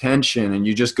an intention and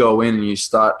you just go in and you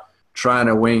start trying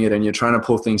to wing it and you're trying to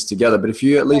pull things together. But if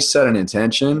you at least set an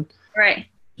intention, right,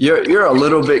 you're a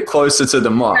little bit closer to the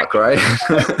mark, right?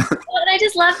 Well, and I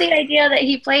just love the idea that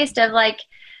he placed of like,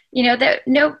 that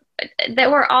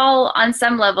we're all on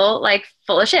some level like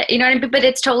full of shit, but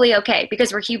it's totally okay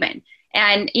because we're human.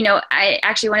 And, I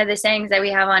actually, one of the sayings that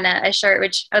we have on a shirt,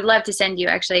 which I would love to send you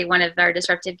actually, one of our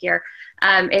disruptive gear,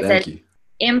 it says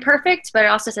imperfect, but it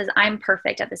also says I'm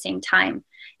perfect at the same time.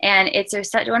 And it's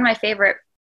one of my favorites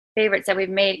that we've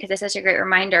made, because it's such a great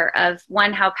reminder of,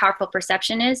 one, how powerful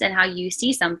perception is and how you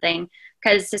see something.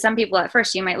 Because to some people at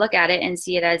first, you might look at it and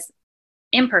see it as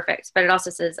imperfect, but it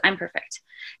also says I'm perfect.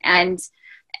 And,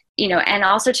 and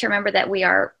also to remember that we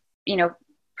are,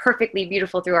 perfectly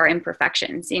beautiful through our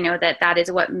imperfections, that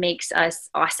is what makes us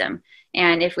awesome.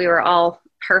 And if we were all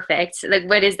perfect, like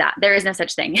what is that? There is no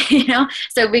such thing, so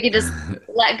if we could just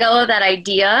let go of that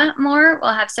idea more,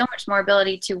 we'll have so much more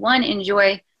ability to, 1,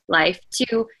 enjoy life.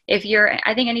 2, I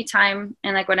think anytime,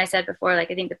 and like what I said before, like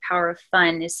I think the power of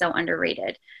fun is so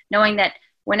underrated, knowing that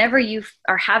whenever you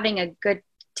are having a good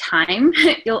time,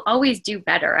 you'll always do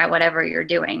better at whatever you're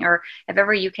doing. Or if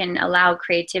ever you can allow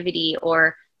creativity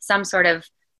or some sort of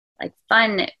like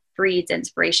fun breeds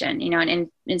inspiration, and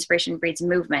inspiration breeds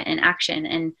movement and action.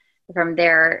 And from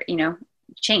there,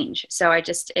 change. So I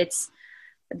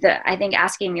think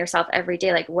asking yourself every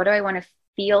day, like, what do I want to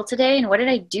feel today? And what did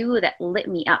I do that lit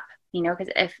me up? Because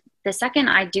if the second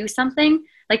I do something,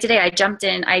 like today, I jump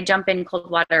in cold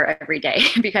water every day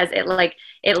because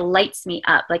it lights me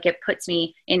up. Like it puts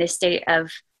me in a state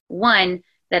of, 1,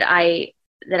 that I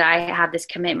that I have this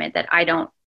commitment that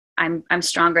I'm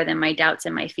stronger than my doubts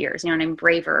and my fears, and I'm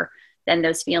braver than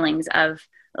those feelings of,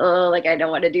 oh, like, I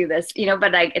don't want to do this,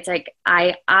 but like, it's like,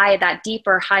 I, that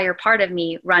deeper, higher part of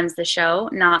me runs the show,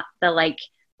 not the like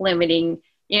limiting,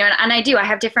 and I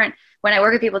have different, when I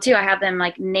work with people too, I have them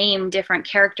like name different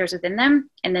characters within them,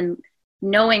 and then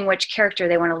knowing which character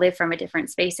they want to live from at different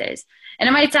spaces. And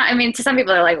it might sound, to some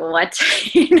people they're like, what?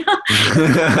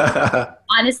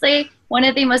 Honestly, one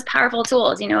of the most powerful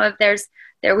tools,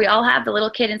 if we all have the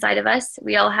little kid inside of us.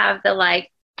 We all have the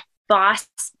like boss,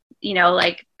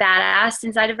 like badass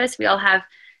inside of us. We all have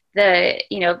the,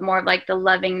 more of like the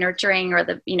loving, nurturing, or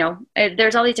the,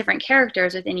 there's all these different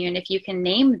characters within you. And if you can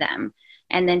name them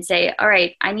and then say, all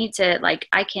right, I need to like,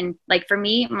 I can, like, for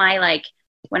me, my, like,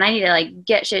 when I need to like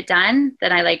get shit done,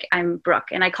 then I'm Brooke,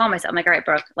 and I call myself, I'm like, all right,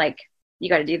 Brooke, like, you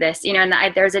got to do this, and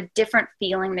there's a different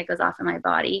feeling that goes off in my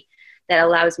body that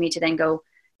allows me to then go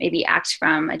maybe act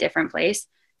from a different place.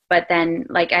 But then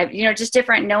like, just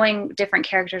knowing different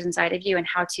characters inside of you and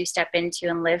how to step into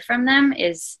and live from them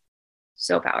is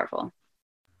so powerful.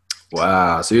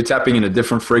 Wow. So you're tapping into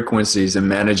different frequencies and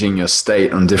managing your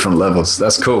state on different levels.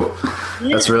 That's cool. Yeah.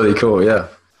 That's really cool. Yeah.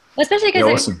 Well, especially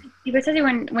because awesome. Especially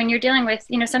when you're dealing with,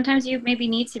 sometimes you maybe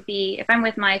need to be, if I'm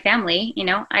with my family,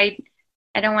 I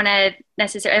don't want to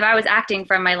necessarily, if I was acting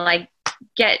from my like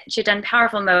get shit done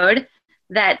powerful mode,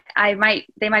 that they might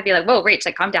be like, whoa, Rach,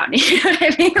 like, calm down. You know what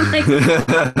I mean?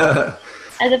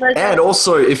 Like, and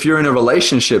also if you're in a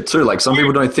relationship too, like some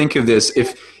people don't think of this.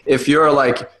 If you're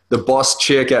like the boss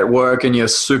chick at work and you're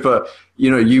super,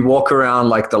 you walk around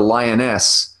like the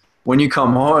lioness, when you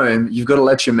come home, you've got to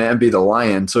let your man be the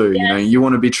lion too. Yes. You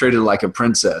want to be treated like a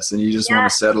princess, and you just want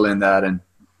to settle in that and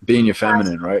be in your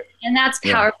feminine, right? And that's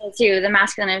powerful too, the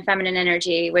masculine and feminine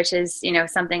energy, which is,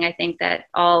 something I think that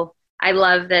I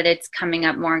love that it's coming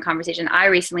up more in conversation. I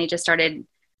recently just started,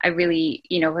 I really,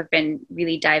 have been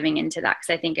really diving into that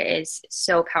because I think it is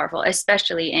so powerful,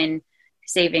 especially in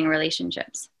saving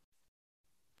relationships.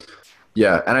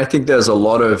 Yeah. And I think there's a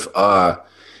lot of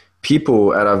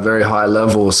people at a very high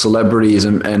level, celebrities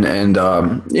and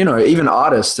even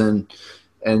artists and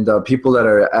people that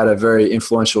are at a very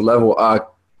influential level are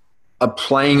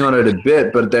playing on it a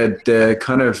bit, but they're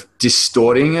kind of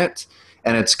distorting it,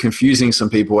 and it's confusing some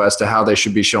people as to how they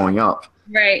should be showing up.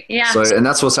 Right. Yeah. So, and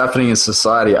that's what's happening in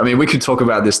society. I mean, we could talk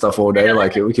about this stuff all day.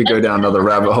 Like, we could go down another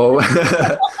rabbit hole.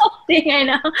 I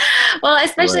know. Well,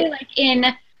 especially like in,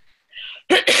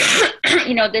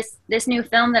 this new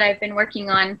film that I've been working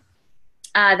on,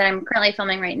 that I'm currently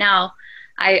filming right now.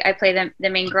 I play the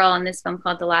main girl in this film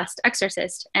called The Last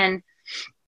Exorcist. And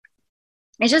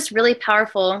it's just really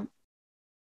powerful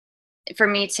for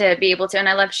me to be able to, and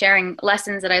I love sharing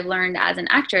lessons that I've learned as an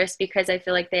actress because I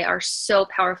feel like they are so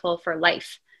powerful for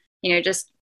life.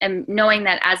 Just knowing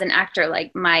that as an actor,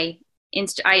 like I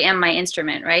am my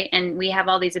instrument, right? And we have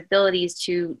all these abilities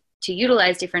to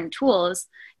utilize different tools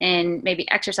and maybe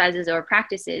exercises or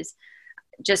practices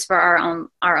just for our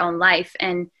own life.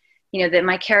 And, that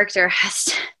my character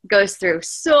goes through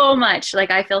so much. Like,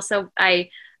 I feel so bad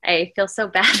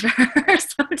for her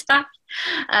sometimes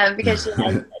because she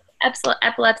has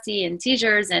epilepsy and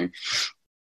seizures and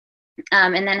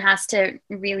then has to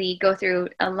really go through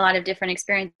a lot of different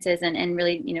experiences and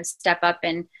really, step up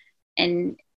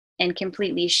and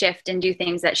completely shift and do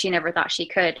things that she never thought she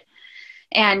could.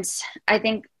 And I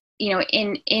think,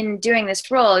 in doing this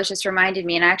role, it just reminded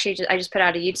me, and I just put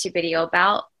out a YouTube video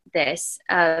about this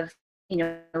of,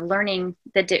 learning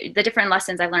the different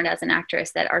lessons I've learned as an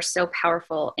actress that are so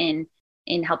powerful in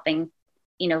helping,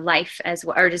 life as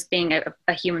well, or just being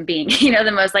a human being,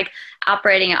 the most like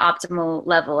operating at optimal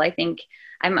level. I think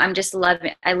I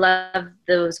love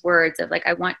those words of like,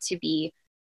 I want to be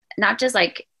not just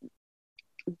like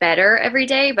better every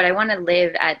day, but I want to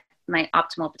live at my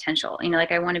optimal potential.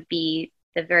 Like, I want to be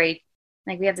the very,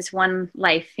 like, we have this one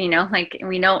life, like,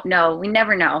 we don't know, we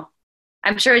never know.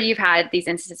 I'm sure you've had these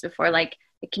instances before, like,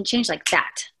 it can change like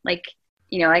that. Like,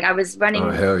 like I was running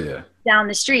down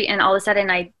the street and all of a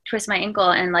sudden I twist my ankle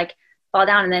and like fall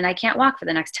down and then I can't walk for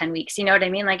the next 10 weeks. You know what I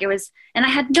mean? Like, it was, and I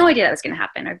had no idea that was going to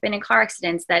happen. I've been in car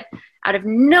accidents that out of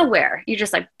nowhere, you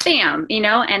just like, bam,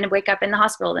 and wake up in the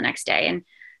hospital the next day. And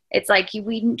it's like,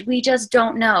 we just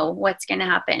don't know what's going to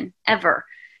happen ever.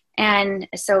 And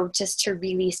so just to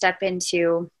really step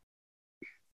into,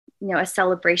 a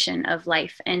celebration of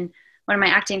life. And one of my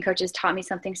acting coaches taught me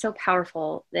something so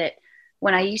powerful that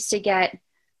when I used to get a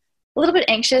little bit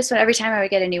anxious, every time I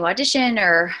would get a new audition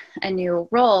or a new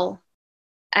role,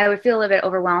 I would feel a little bit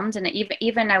overwhelmed. And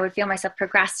even I would feel myself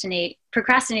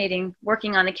procrastinating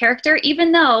working on the character,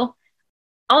 even though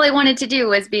all I wanted to do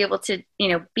was be able to,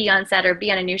 be on set or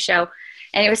be on a new show.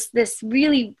 And it was this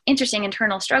really interesting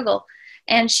internal struggle.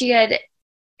 And she had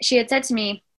said to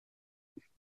me,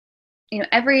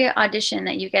 every audition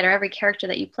that you get or every character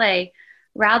that you play,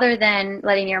 rather than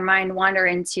letting your mind wander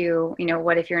into,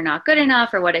 what if you're not good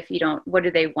enough, or what if you don't, what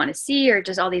do they want to see, or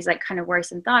just all these like kind of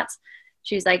worrisome thoughts.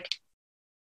 She was like,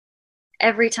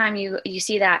 every time you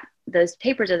see those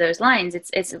papers or those lines,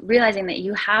 it's realizing that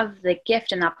you have the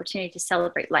gift and the opportunity to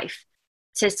celebrate life,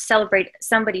 to celebrate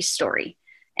somebody's story.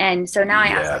 And so now I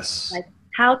ask, like,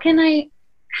 how can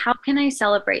I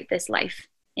celebrate this life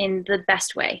in the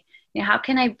best way? How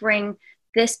can I bring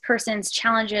this person's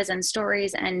challenges and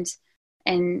stories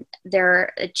and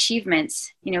their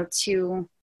achievements, to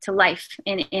life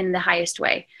in the highest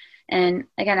way? And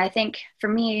again, I think for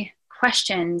me,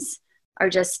 questions are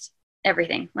just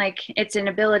everything. Like, it's an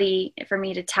ability for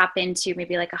me to tap into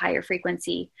maybe like a higher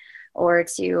frequency, or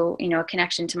to, a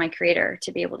connection to my creator,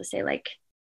 to be able to say, like,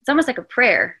 it's almost like a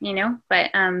prayer,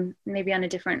 but maybe on a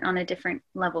different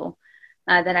level,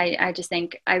 that I just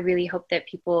think, I really hope that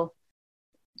people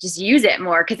just use it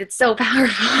more, because it's so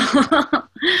powerful.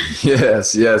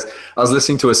 Yes. I was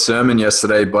listening to a sermon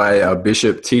yesterday by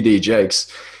Bishop T.D.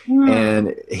 Jakes,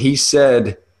 and he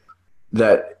said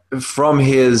that from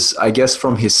his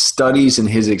studies and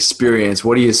his experience,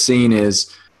 what he has seen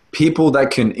is people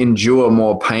that can endure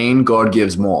more pain, God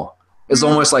gives more. It's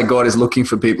almost like God is looking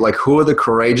for people, like, who are the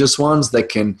courageous ones that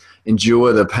can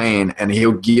endure the pain, and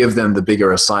he'll give them the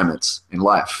bigger assignments in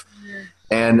life.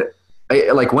 And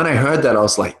when I heard that, I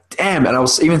was like, damn. And I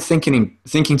was even thinking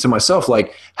to myself,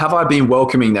 like, have I been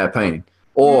welcoming that pain,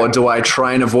 or do I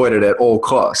try and avoid it at all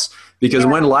costs? Because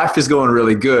when life is going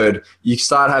really good, you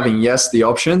start having, the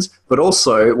options, but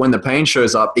also when the pain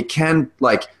shows up, it can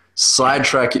like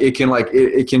sidetrack. It can like,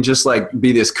 it can just like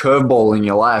be this curveball in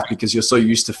your life, because you're so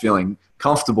used to feeling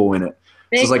comfortable in it.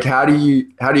 So it's like, how do you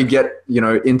get,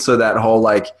 into that whole,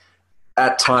 like,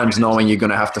 at times knowing you're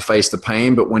going to have to face the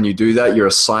pain, but when you do that, your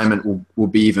assignment will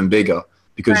be even bigger,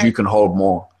 because you can hold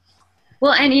more.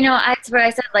 Well, and that's what I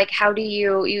said, like, how do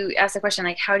you asked the question,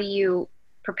 like, how do you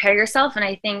prepare yourself? And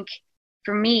I think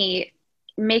for me,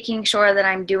 making sure that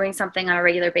I'm doing something on a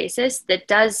regular basis that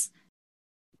does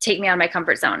take me out of my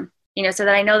comfort zone, so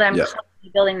that I know that I'm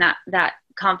constantly building that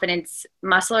confidence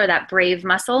muscle, or that brave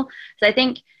muscle. So I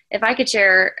think if I could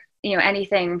share,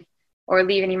 anything or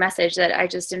leave any message that I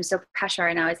just am so passionate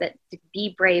right now, is that to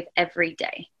be brave every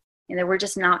day. That we're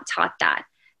just not taught that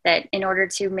in order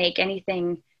to make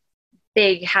anything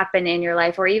big happen in your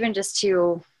life, or even just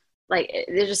to, like,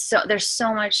 there's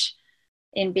so much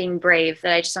in being brave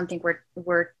that I just don't think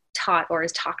we're taught or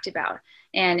is talked about.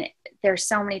 And there's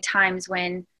so many times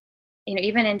when,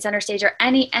 even in Center Stage or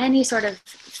any sort of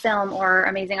film or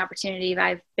amazing opportunity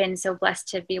I've been so blessed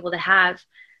to be able to have,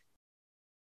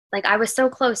 like, I was so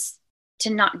close to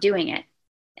not doing it.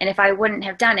 And if I wouldn't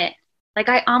have done it, like,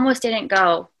 I almost didn't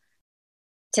go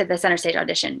to the Center Stage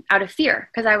audition out of fear,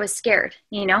 because I was scared,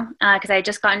 because I had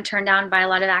just gotten turned down by a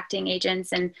lot of acting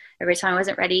agents, and every time I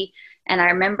wasn't ready. And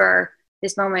I remember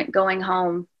this moment going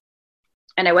home,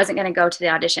 and I wasn't going to go to the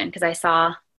audition because I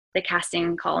saw the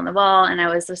casting call on the wall, and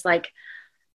I was just like,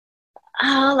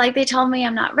 oh, like, they told me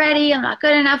I'm not ready, I'm not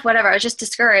good enough, whatever. I was just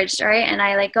discouraged, right? And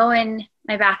I like go in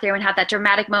my bathroom and have that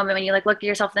dramatic moment when you like look at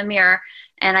yourself in the mirror,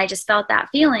 and I just felt that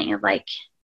feeling of like,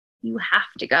 you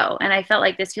have to go. And I felt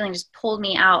like this feeling just pulled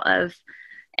me out of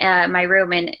my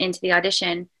room and into the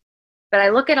audition. But I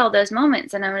look at all those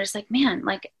moments, and I'm just like, man,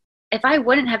 like, if I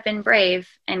wouldn't have been brave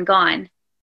and gone,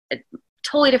 a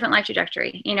totally different life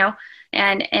trajectory,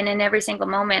 and in every single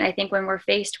moment, I think when we're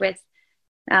faced with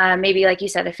maybe, like you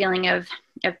said, a feeling of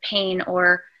pain,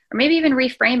 or maybe even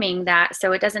reframing that,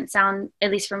 so it doesn't sound,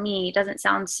 at least for me, it doesn't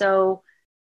sound so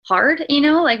hard,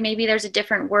 like maybe there's a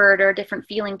different word or a different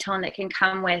feeling tone that can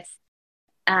come with,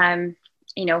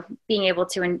 being able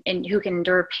to, and who can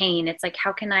endure pain. It's like,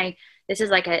 how can I, this is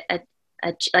like a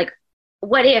like,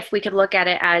 what if we could look at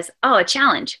it as, oh, a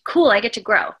challenge, cool, I get to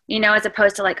grow, as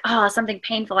opposed to like, oh, something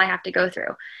painful I have to go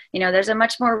through. There's a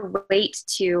much more weight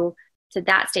to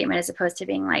that statement, as opposed to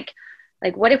being like,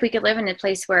 what if we could live in a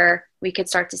place where we could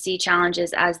start to see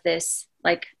challenges as this,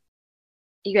 like,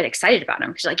 you get excited about them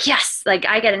because you're like, yes, like,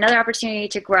 I get another opportunity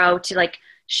to grow, to like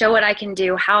show what I can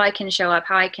do, how I can show up,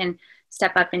 how I can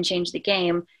step up and change the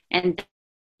game, and,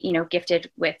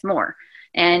 gifted with more.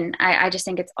 And I just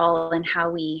think it's all in how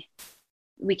we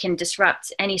can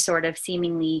disrupt any sort of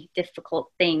seemingly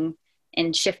difficult thing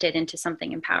and shift it into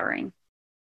something empowering.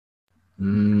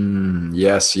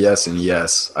 Yes, and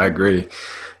yes. I agree.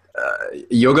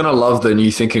 You're going to love the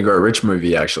new Think and Grow Rich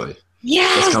movie, actually.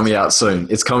 Yes. It's coming out soon.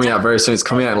 It's coming out very soon. It's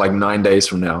coming out in like 9 days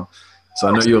from now. So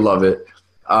I know you'll love it.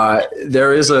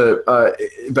 There is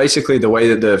basically the way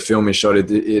that the film is shot,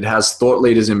 it has thought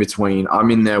leaders in between. I'm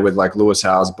in there with like Lewis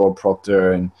Howes, Bob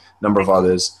Proctor, and a number of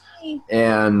others.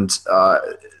 And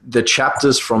the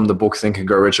chapters from the book Think and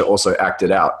Grow Rich are also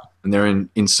acted out. And they're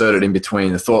inserted in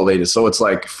between the thought leaders. So it's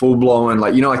like full-blown,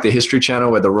 like, you know, like the History Channel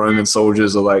where the Roman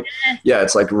soldiers are like, yeah,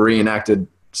 it's like reenacted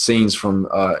scenes from,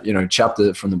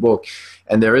 chapter from the book.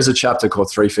 And there is a chapter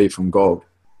called 3 Feet from Gold.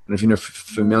 And if you're not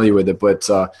familiar with it, but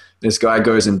this guy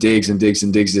goes and digs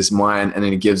this mine, and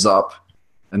then he gives up.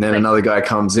 And then another guy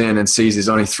comes in and sees he's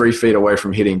only 3 feet away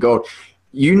from hitting gold.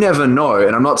 You never know,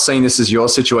 and I'm not saying this is your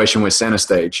situation with Center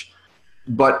Stage,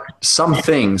 but some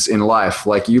things in life,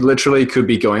 like you literally could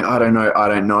be going, I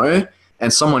don't know,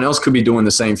 and someone else could be doing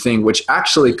the same thing, which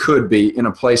actually could be in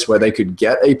a place where they could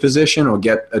get a position or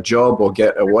get a job or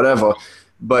get a whatever,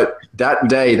 but that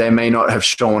day they may not have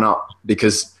shown up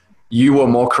because you were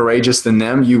more courageous than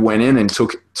them. You went in and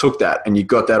took that, and you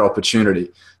got that opportunity.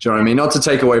 Do you know what I mean? Not to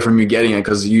take away from you getting it,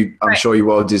 because I'm sure you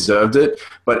well deserved it.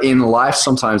 But in life,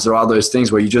 sometimes there are those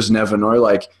things where you just never know.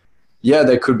 Like, yeah,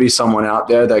 there could be someone out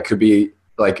there that could be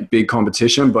like big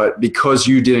competition, but because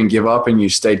you didn't give up and you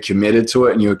stayed committed to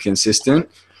it and you were consistent,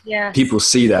 people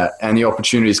see that and the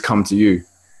opportunities come to you.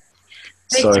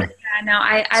 So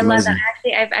I love that.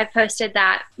 Actually, I've posted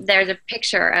that. There's a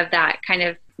picture of that kind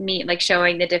of me, like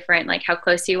showing the different, like how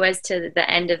close he was to the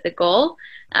end of the goal.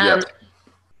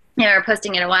 We were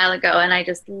posting it a while ago, and I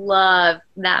just love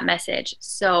that message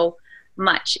so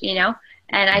much, you know?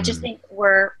 And I just think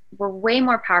we're way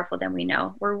more powerful than we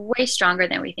know. We're way stronger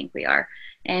than we think we are.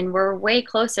 And we're way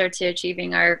closer to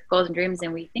achieving our goals and dreams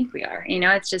than we think we are. You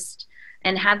know, it's just,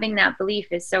 and having that belief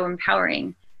is so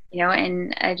empowering, you know?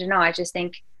 And I don't know, I just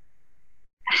think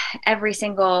every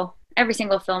single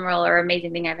film role or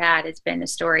amazing thing I've had has been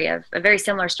a very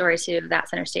similar story to that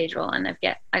Center Stage role. And I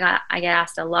get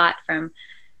asked a lot from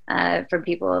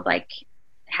people of like,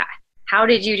 how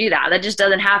did you do that? That just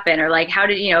doesn't happen. Or like, how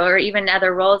did, you know, or even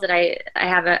other roles that I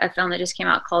have a film that just came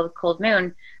out called Cold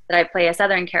Moon that I play a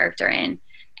Southern character in.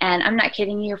 And I'm not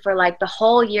kidding you, for like the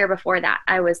whole year before that,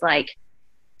 I was like,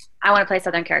 I want to play a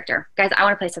Southern character. Guys, I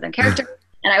want to play a Southern character.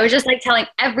 And I was just like telling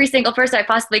every single person I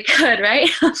possibly could, right?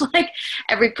 Like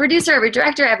every producer, every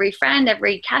director, every friend,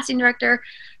 every casting director.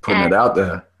 Putting it out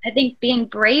there. I think being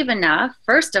brave enough,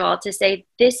 first of all, to say,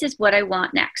 this is what I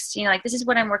want next. You know, like this is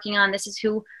what I'm working on. This is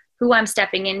who I'm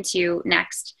stepping into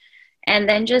next. And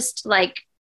then just like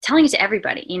telling it to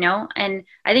everybody, you know? And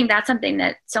I think that's something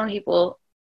that so many people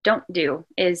don't do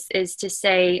is to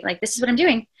say like, this is what I'm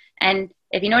doing. And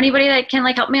if you know anybody that can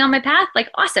like help me on my path, like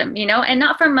awesome, you know, and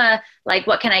not from a, like,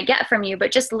 what can I get from you,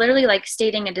 but just literally like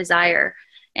stating a desire.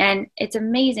 And it's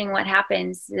amazing what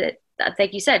happens that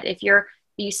like you said, if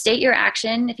you state your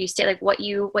action, if you state like what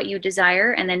you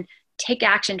desire, and then take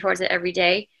action towards it every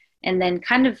day, and then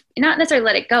kind of not necessarily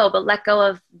let it go, but let go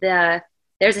of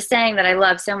there's a saying that I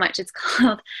love so much. It's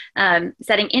called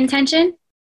setting intention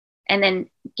and then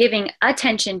giving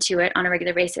attention to it on a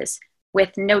regular basis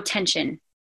with no tension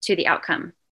to the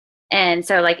outcome. And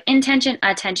so like intention,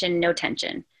 attention, no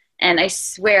tension. And I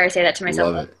swear I say that to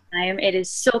myself all the time. It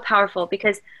is so powerful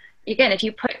because again, if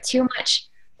you put too much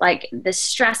like the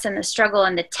stress and the struggle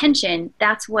and the tension,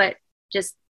 that's what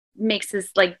just makes us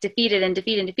like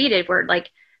defeated. We're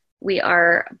like, we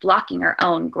are blocking our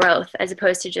own growth as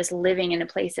opposed to just living in a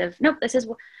place of, nope, this is,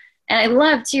 and I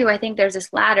love too, I think there's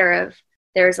this ladder of,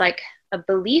 there's like a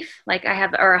belief, like I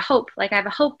have, or a hope, like I have a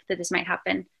hope that this might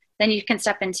happen. Then you can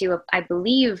step into I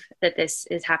believe that this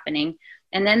is happening.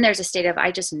 And then there's a state of,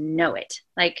 I just know it.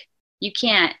 Like you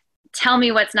can't tell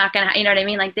me what's not going to, you know what I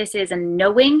mean? Like this is a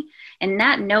knowing, and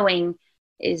that knowing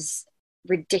is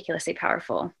ridiculously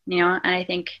powerful, you know? And I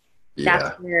think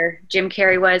that's where Jim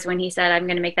Carrey was when he said, I'm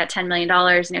going to make that $10 million.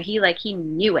 You know, he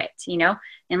knew it, you know?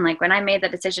 And like, when I made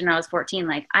that decision when I was 14,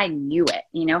 like I knew it,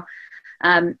 you know?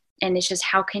 And it's just,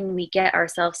 how can we get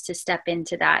ourselves to step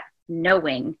into that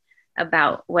knowing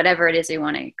about whatever it is we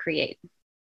want to create?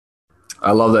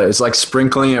 I love that. It's like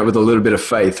sprinkling it with a little bit of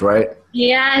faith, right?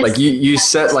 Yes. Like you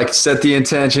set the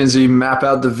intentions, you map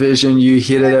out the vision, you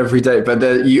hit it every day, but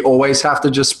you always have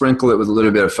to just sprinkle it with a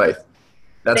little bit of faith.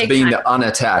 That's being the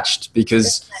unattached,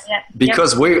 because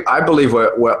I believe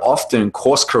we're often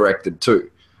course corrected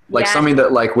too. Like something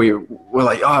that like we're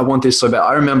like, oh, I want this so bad.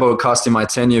 I remember casting my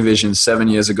 10-year vision 7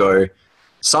 years ago.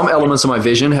 Some elements of my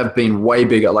vision have been way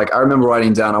bigger. Like I remember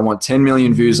writing down, I want 10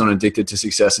 million views on Addicted to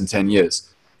Success in 10 years.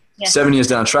 Yeah. 7 years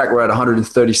down the track, we're at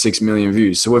 136 million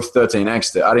views. So we've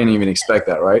 13x'd it. I didn't even expect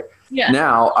that, right? Yeah.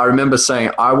 Now I remember saying,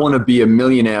 I want to be a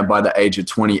millionaire by the age of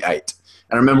 28.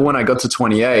 And I remember when I got to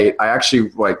 28, I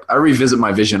actually I revisit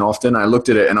my vision often. I looked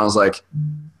at it and I was like,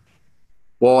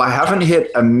 well, I haven't hit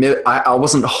I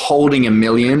wasn't holding $1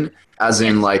 million as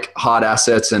in like hard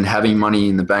assets and having money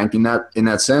in the bank in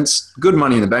that sense. Good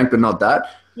money in the bank, but not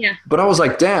that. Yeah. But I was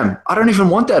like, damn, I don't even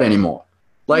want that anymore.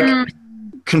 Like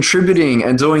contributing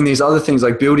and doing these other things,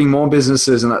 like building more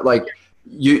businesses, and like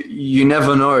you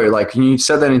never know. Like when you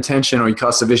set that intention or you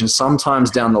cast a vision, sometimes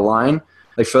down the line,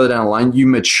 like further down the line, you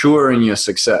mature in your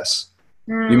success.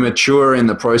 You mature in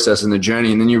the process and the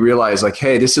journey, and then you realize like,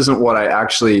 hey, this isn't what I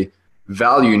actually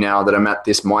value now that I'm at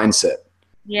this mindset.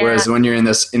 Yeah. Whereas when you're in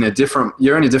a different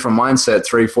mindset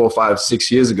 3, 4, 5,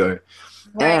 6 years ago.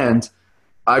 Right. And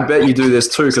I bet you do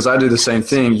this too, because I do the same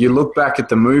thing. You look back at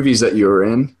the movies that you were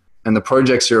in and the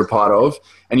projects you're a part of,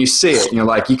 and you see it, and you're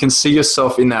like, you can see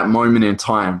yourself in that moment in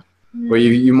time where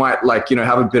you might like,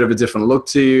 have a bit of a different look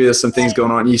to you. There's some things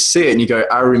going on. You see it and you go,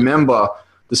 I remember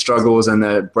the struggles and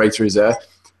the breakthroughs there.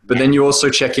 But then you also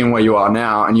check in where you are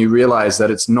now and you realize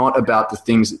that it's not about the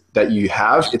things that you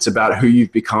have. It's about who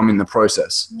you've become in the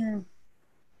process.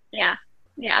 Yeah.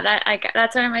 Yeah.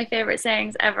 That's one of my favorite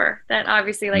sayings ever. That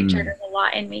obviously triggers a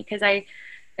lot in me, because I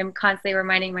am constantly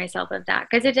reminding myself of that.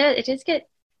 Because it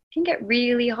can get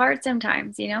really hard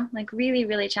sometimes, like really,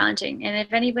 really challenging. And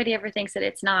if anybody ever thinks that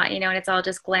it's not, and it's all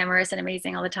just glamorous and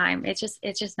amazing all the time, it's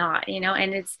just not,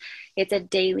 and it's a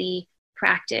daily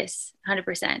practice,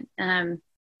 100%.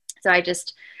 So I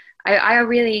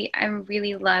really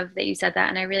love that you said that.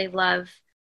 And I really love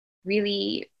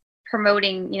really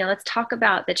promoting, let's talk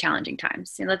about the challenging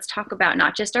times. Let's talk about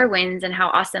not just our wins and how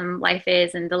awesome life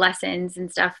is and the lessons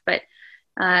and stuff, but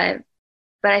I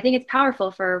think it's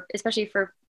powerful especially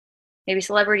for maybe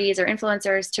celebrities or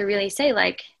influencers to really say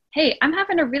like, hey, I'm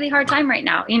having a really hard time right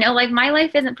now. Like my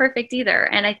life isn't perfect either.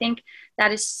 And I think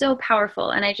that is so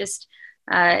powerful. And I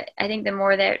think the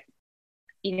more that,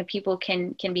 people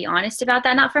can be honest about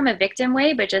that, not from a victim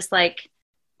way, but just like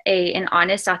an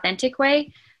honest, authentic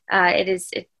way. It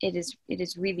is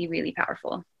really, really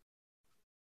powerful.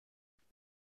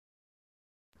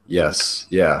 Yes.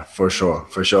 Yeah, for sure.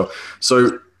 For sure.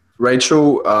 So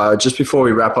Rachel, just before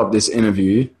we wrap up this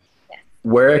interview,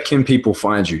 where can people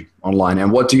find you online,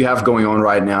 and what do you have going on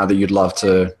right now that you'd love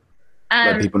to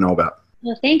let people know about?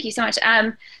 Well, thank you so much.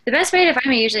 The best way to find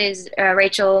me usually is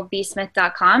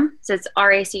rachelbsmith.com. So it's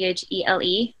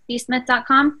RACHELE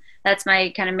bsmith.com. That's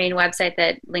my kind of main website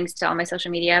that links to all my social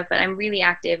media. But I'm really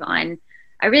active on,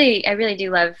 I really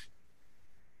do love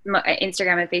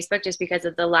Instagram and Facebook just because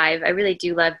of the live. I really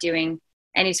do love doing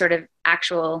any sort of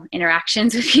actual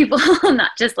interactions with people,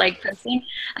 not just like posting.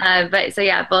 But so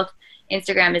yeah, both.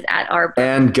 Instagram is at our.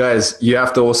 And guys, you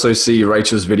have to also see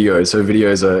Rachel's videos. Her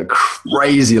videos are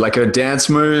crazy, like her dance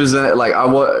moves. And like I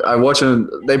watch them,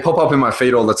 they pop up in my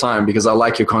feed all the time because I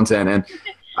like your content, and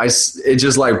it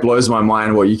just like blows my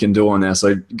mind what you can do on there.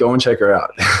 So go and check her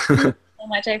out. So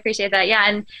much, I appreciate that.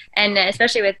 Yeah, and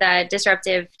especially with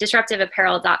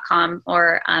disruptiveapparel.com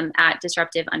or at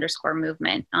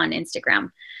disruptive_movement on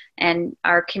Instagram. And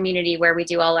our community where we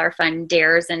do all our fun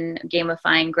dares and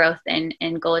gamifying growth and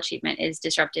goal achievement is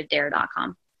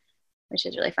disruptivedare.com, which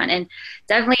is really fun. And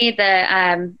definitely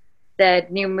the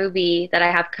new movie that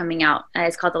I have coming out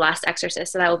is called The Last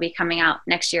Exorcist. So that will be coming out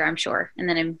next year, I'm sure. And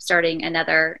then I'm starting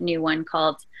another new one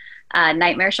called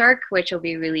Nightmare Shark, which will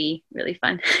be really, really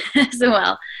fun as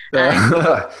well.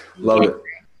 Love it.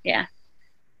 Yeah.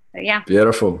 Yeah.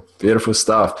 Beautiful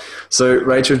stuff. So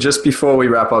Rachel, just before we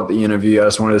wrap up the interview, I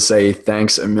just wanted to say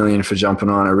thanks a million for jumping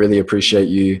on. I really appreciate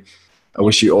you. I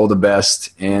wish you all the best,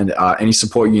 and any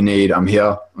support you need, I'm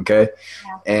here. Okay.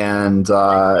 Yeah. And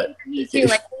me too.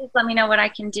 Please let me know what I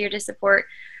can do to support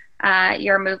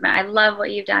your movement. I love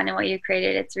what you've done and what you've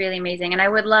created. It's really amazing. And I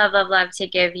would love to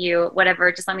give you whatever.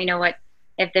 Just let me know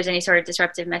if there's any sort of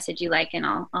disruptive message you like, and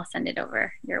I'll send it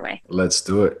over your way. Let's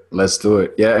do it.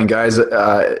 Yeah. And guys,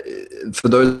 for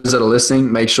those that are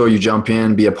listening, make sure you jump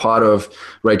in, be a part of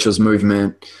Rachel's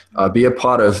movement, be a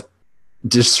part of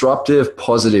disruptive,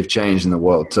 positive change in the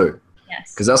world too.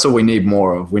 Yes. Because that's what we need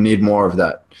more of. We need more of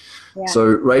that. Yeah. So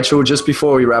Rachel, just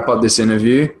before we wrap up this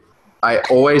interview, I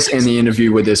always end the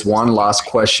interview with this one last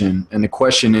question. And the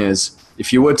question is,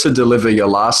 if you were to deliver your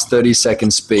last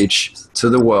 30-second speech to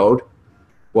the world,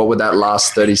 what would that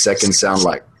last 30 seconds sound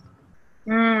like?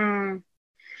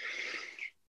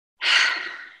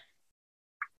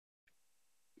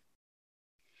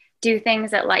 Do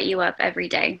things that light you up every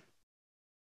day.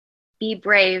 Be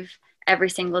brave every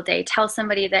single day. Tell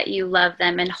somebody that you love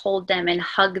them and hold them and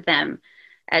hug them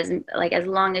as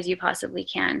long as you possibly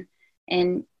can.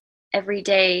 And every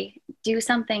day, do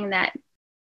something that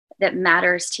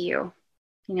matters to you.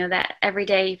 You know, that every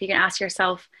day, if you can ask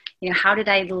yourself, you know, how did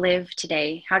I live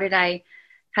today? How did I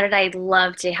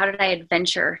love today? How did I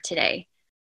adventure today?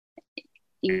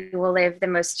 You will live the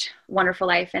most wonderful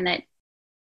life, and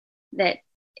that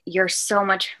you're so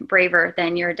much braver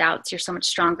than your doubts. You're so much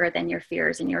stronger than your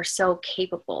fears, and you're so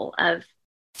capable of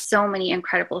so many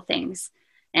incredible things.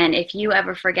 And if you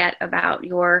ever forget about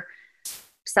your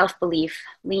self-belief,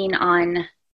 lean on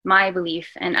my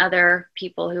belief and other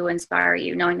people who inspire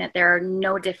you, knowing that there are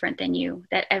no different than you,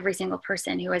 that every single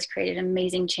person who has created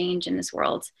amazing change in this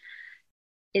world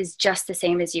is just the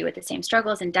same as you, with the same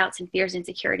struggles and doubts and fears and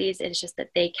insecurities. It's just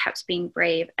that they kept being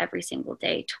brave every single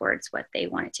day towards what they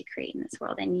wanted to create in this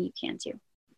world, and you can too.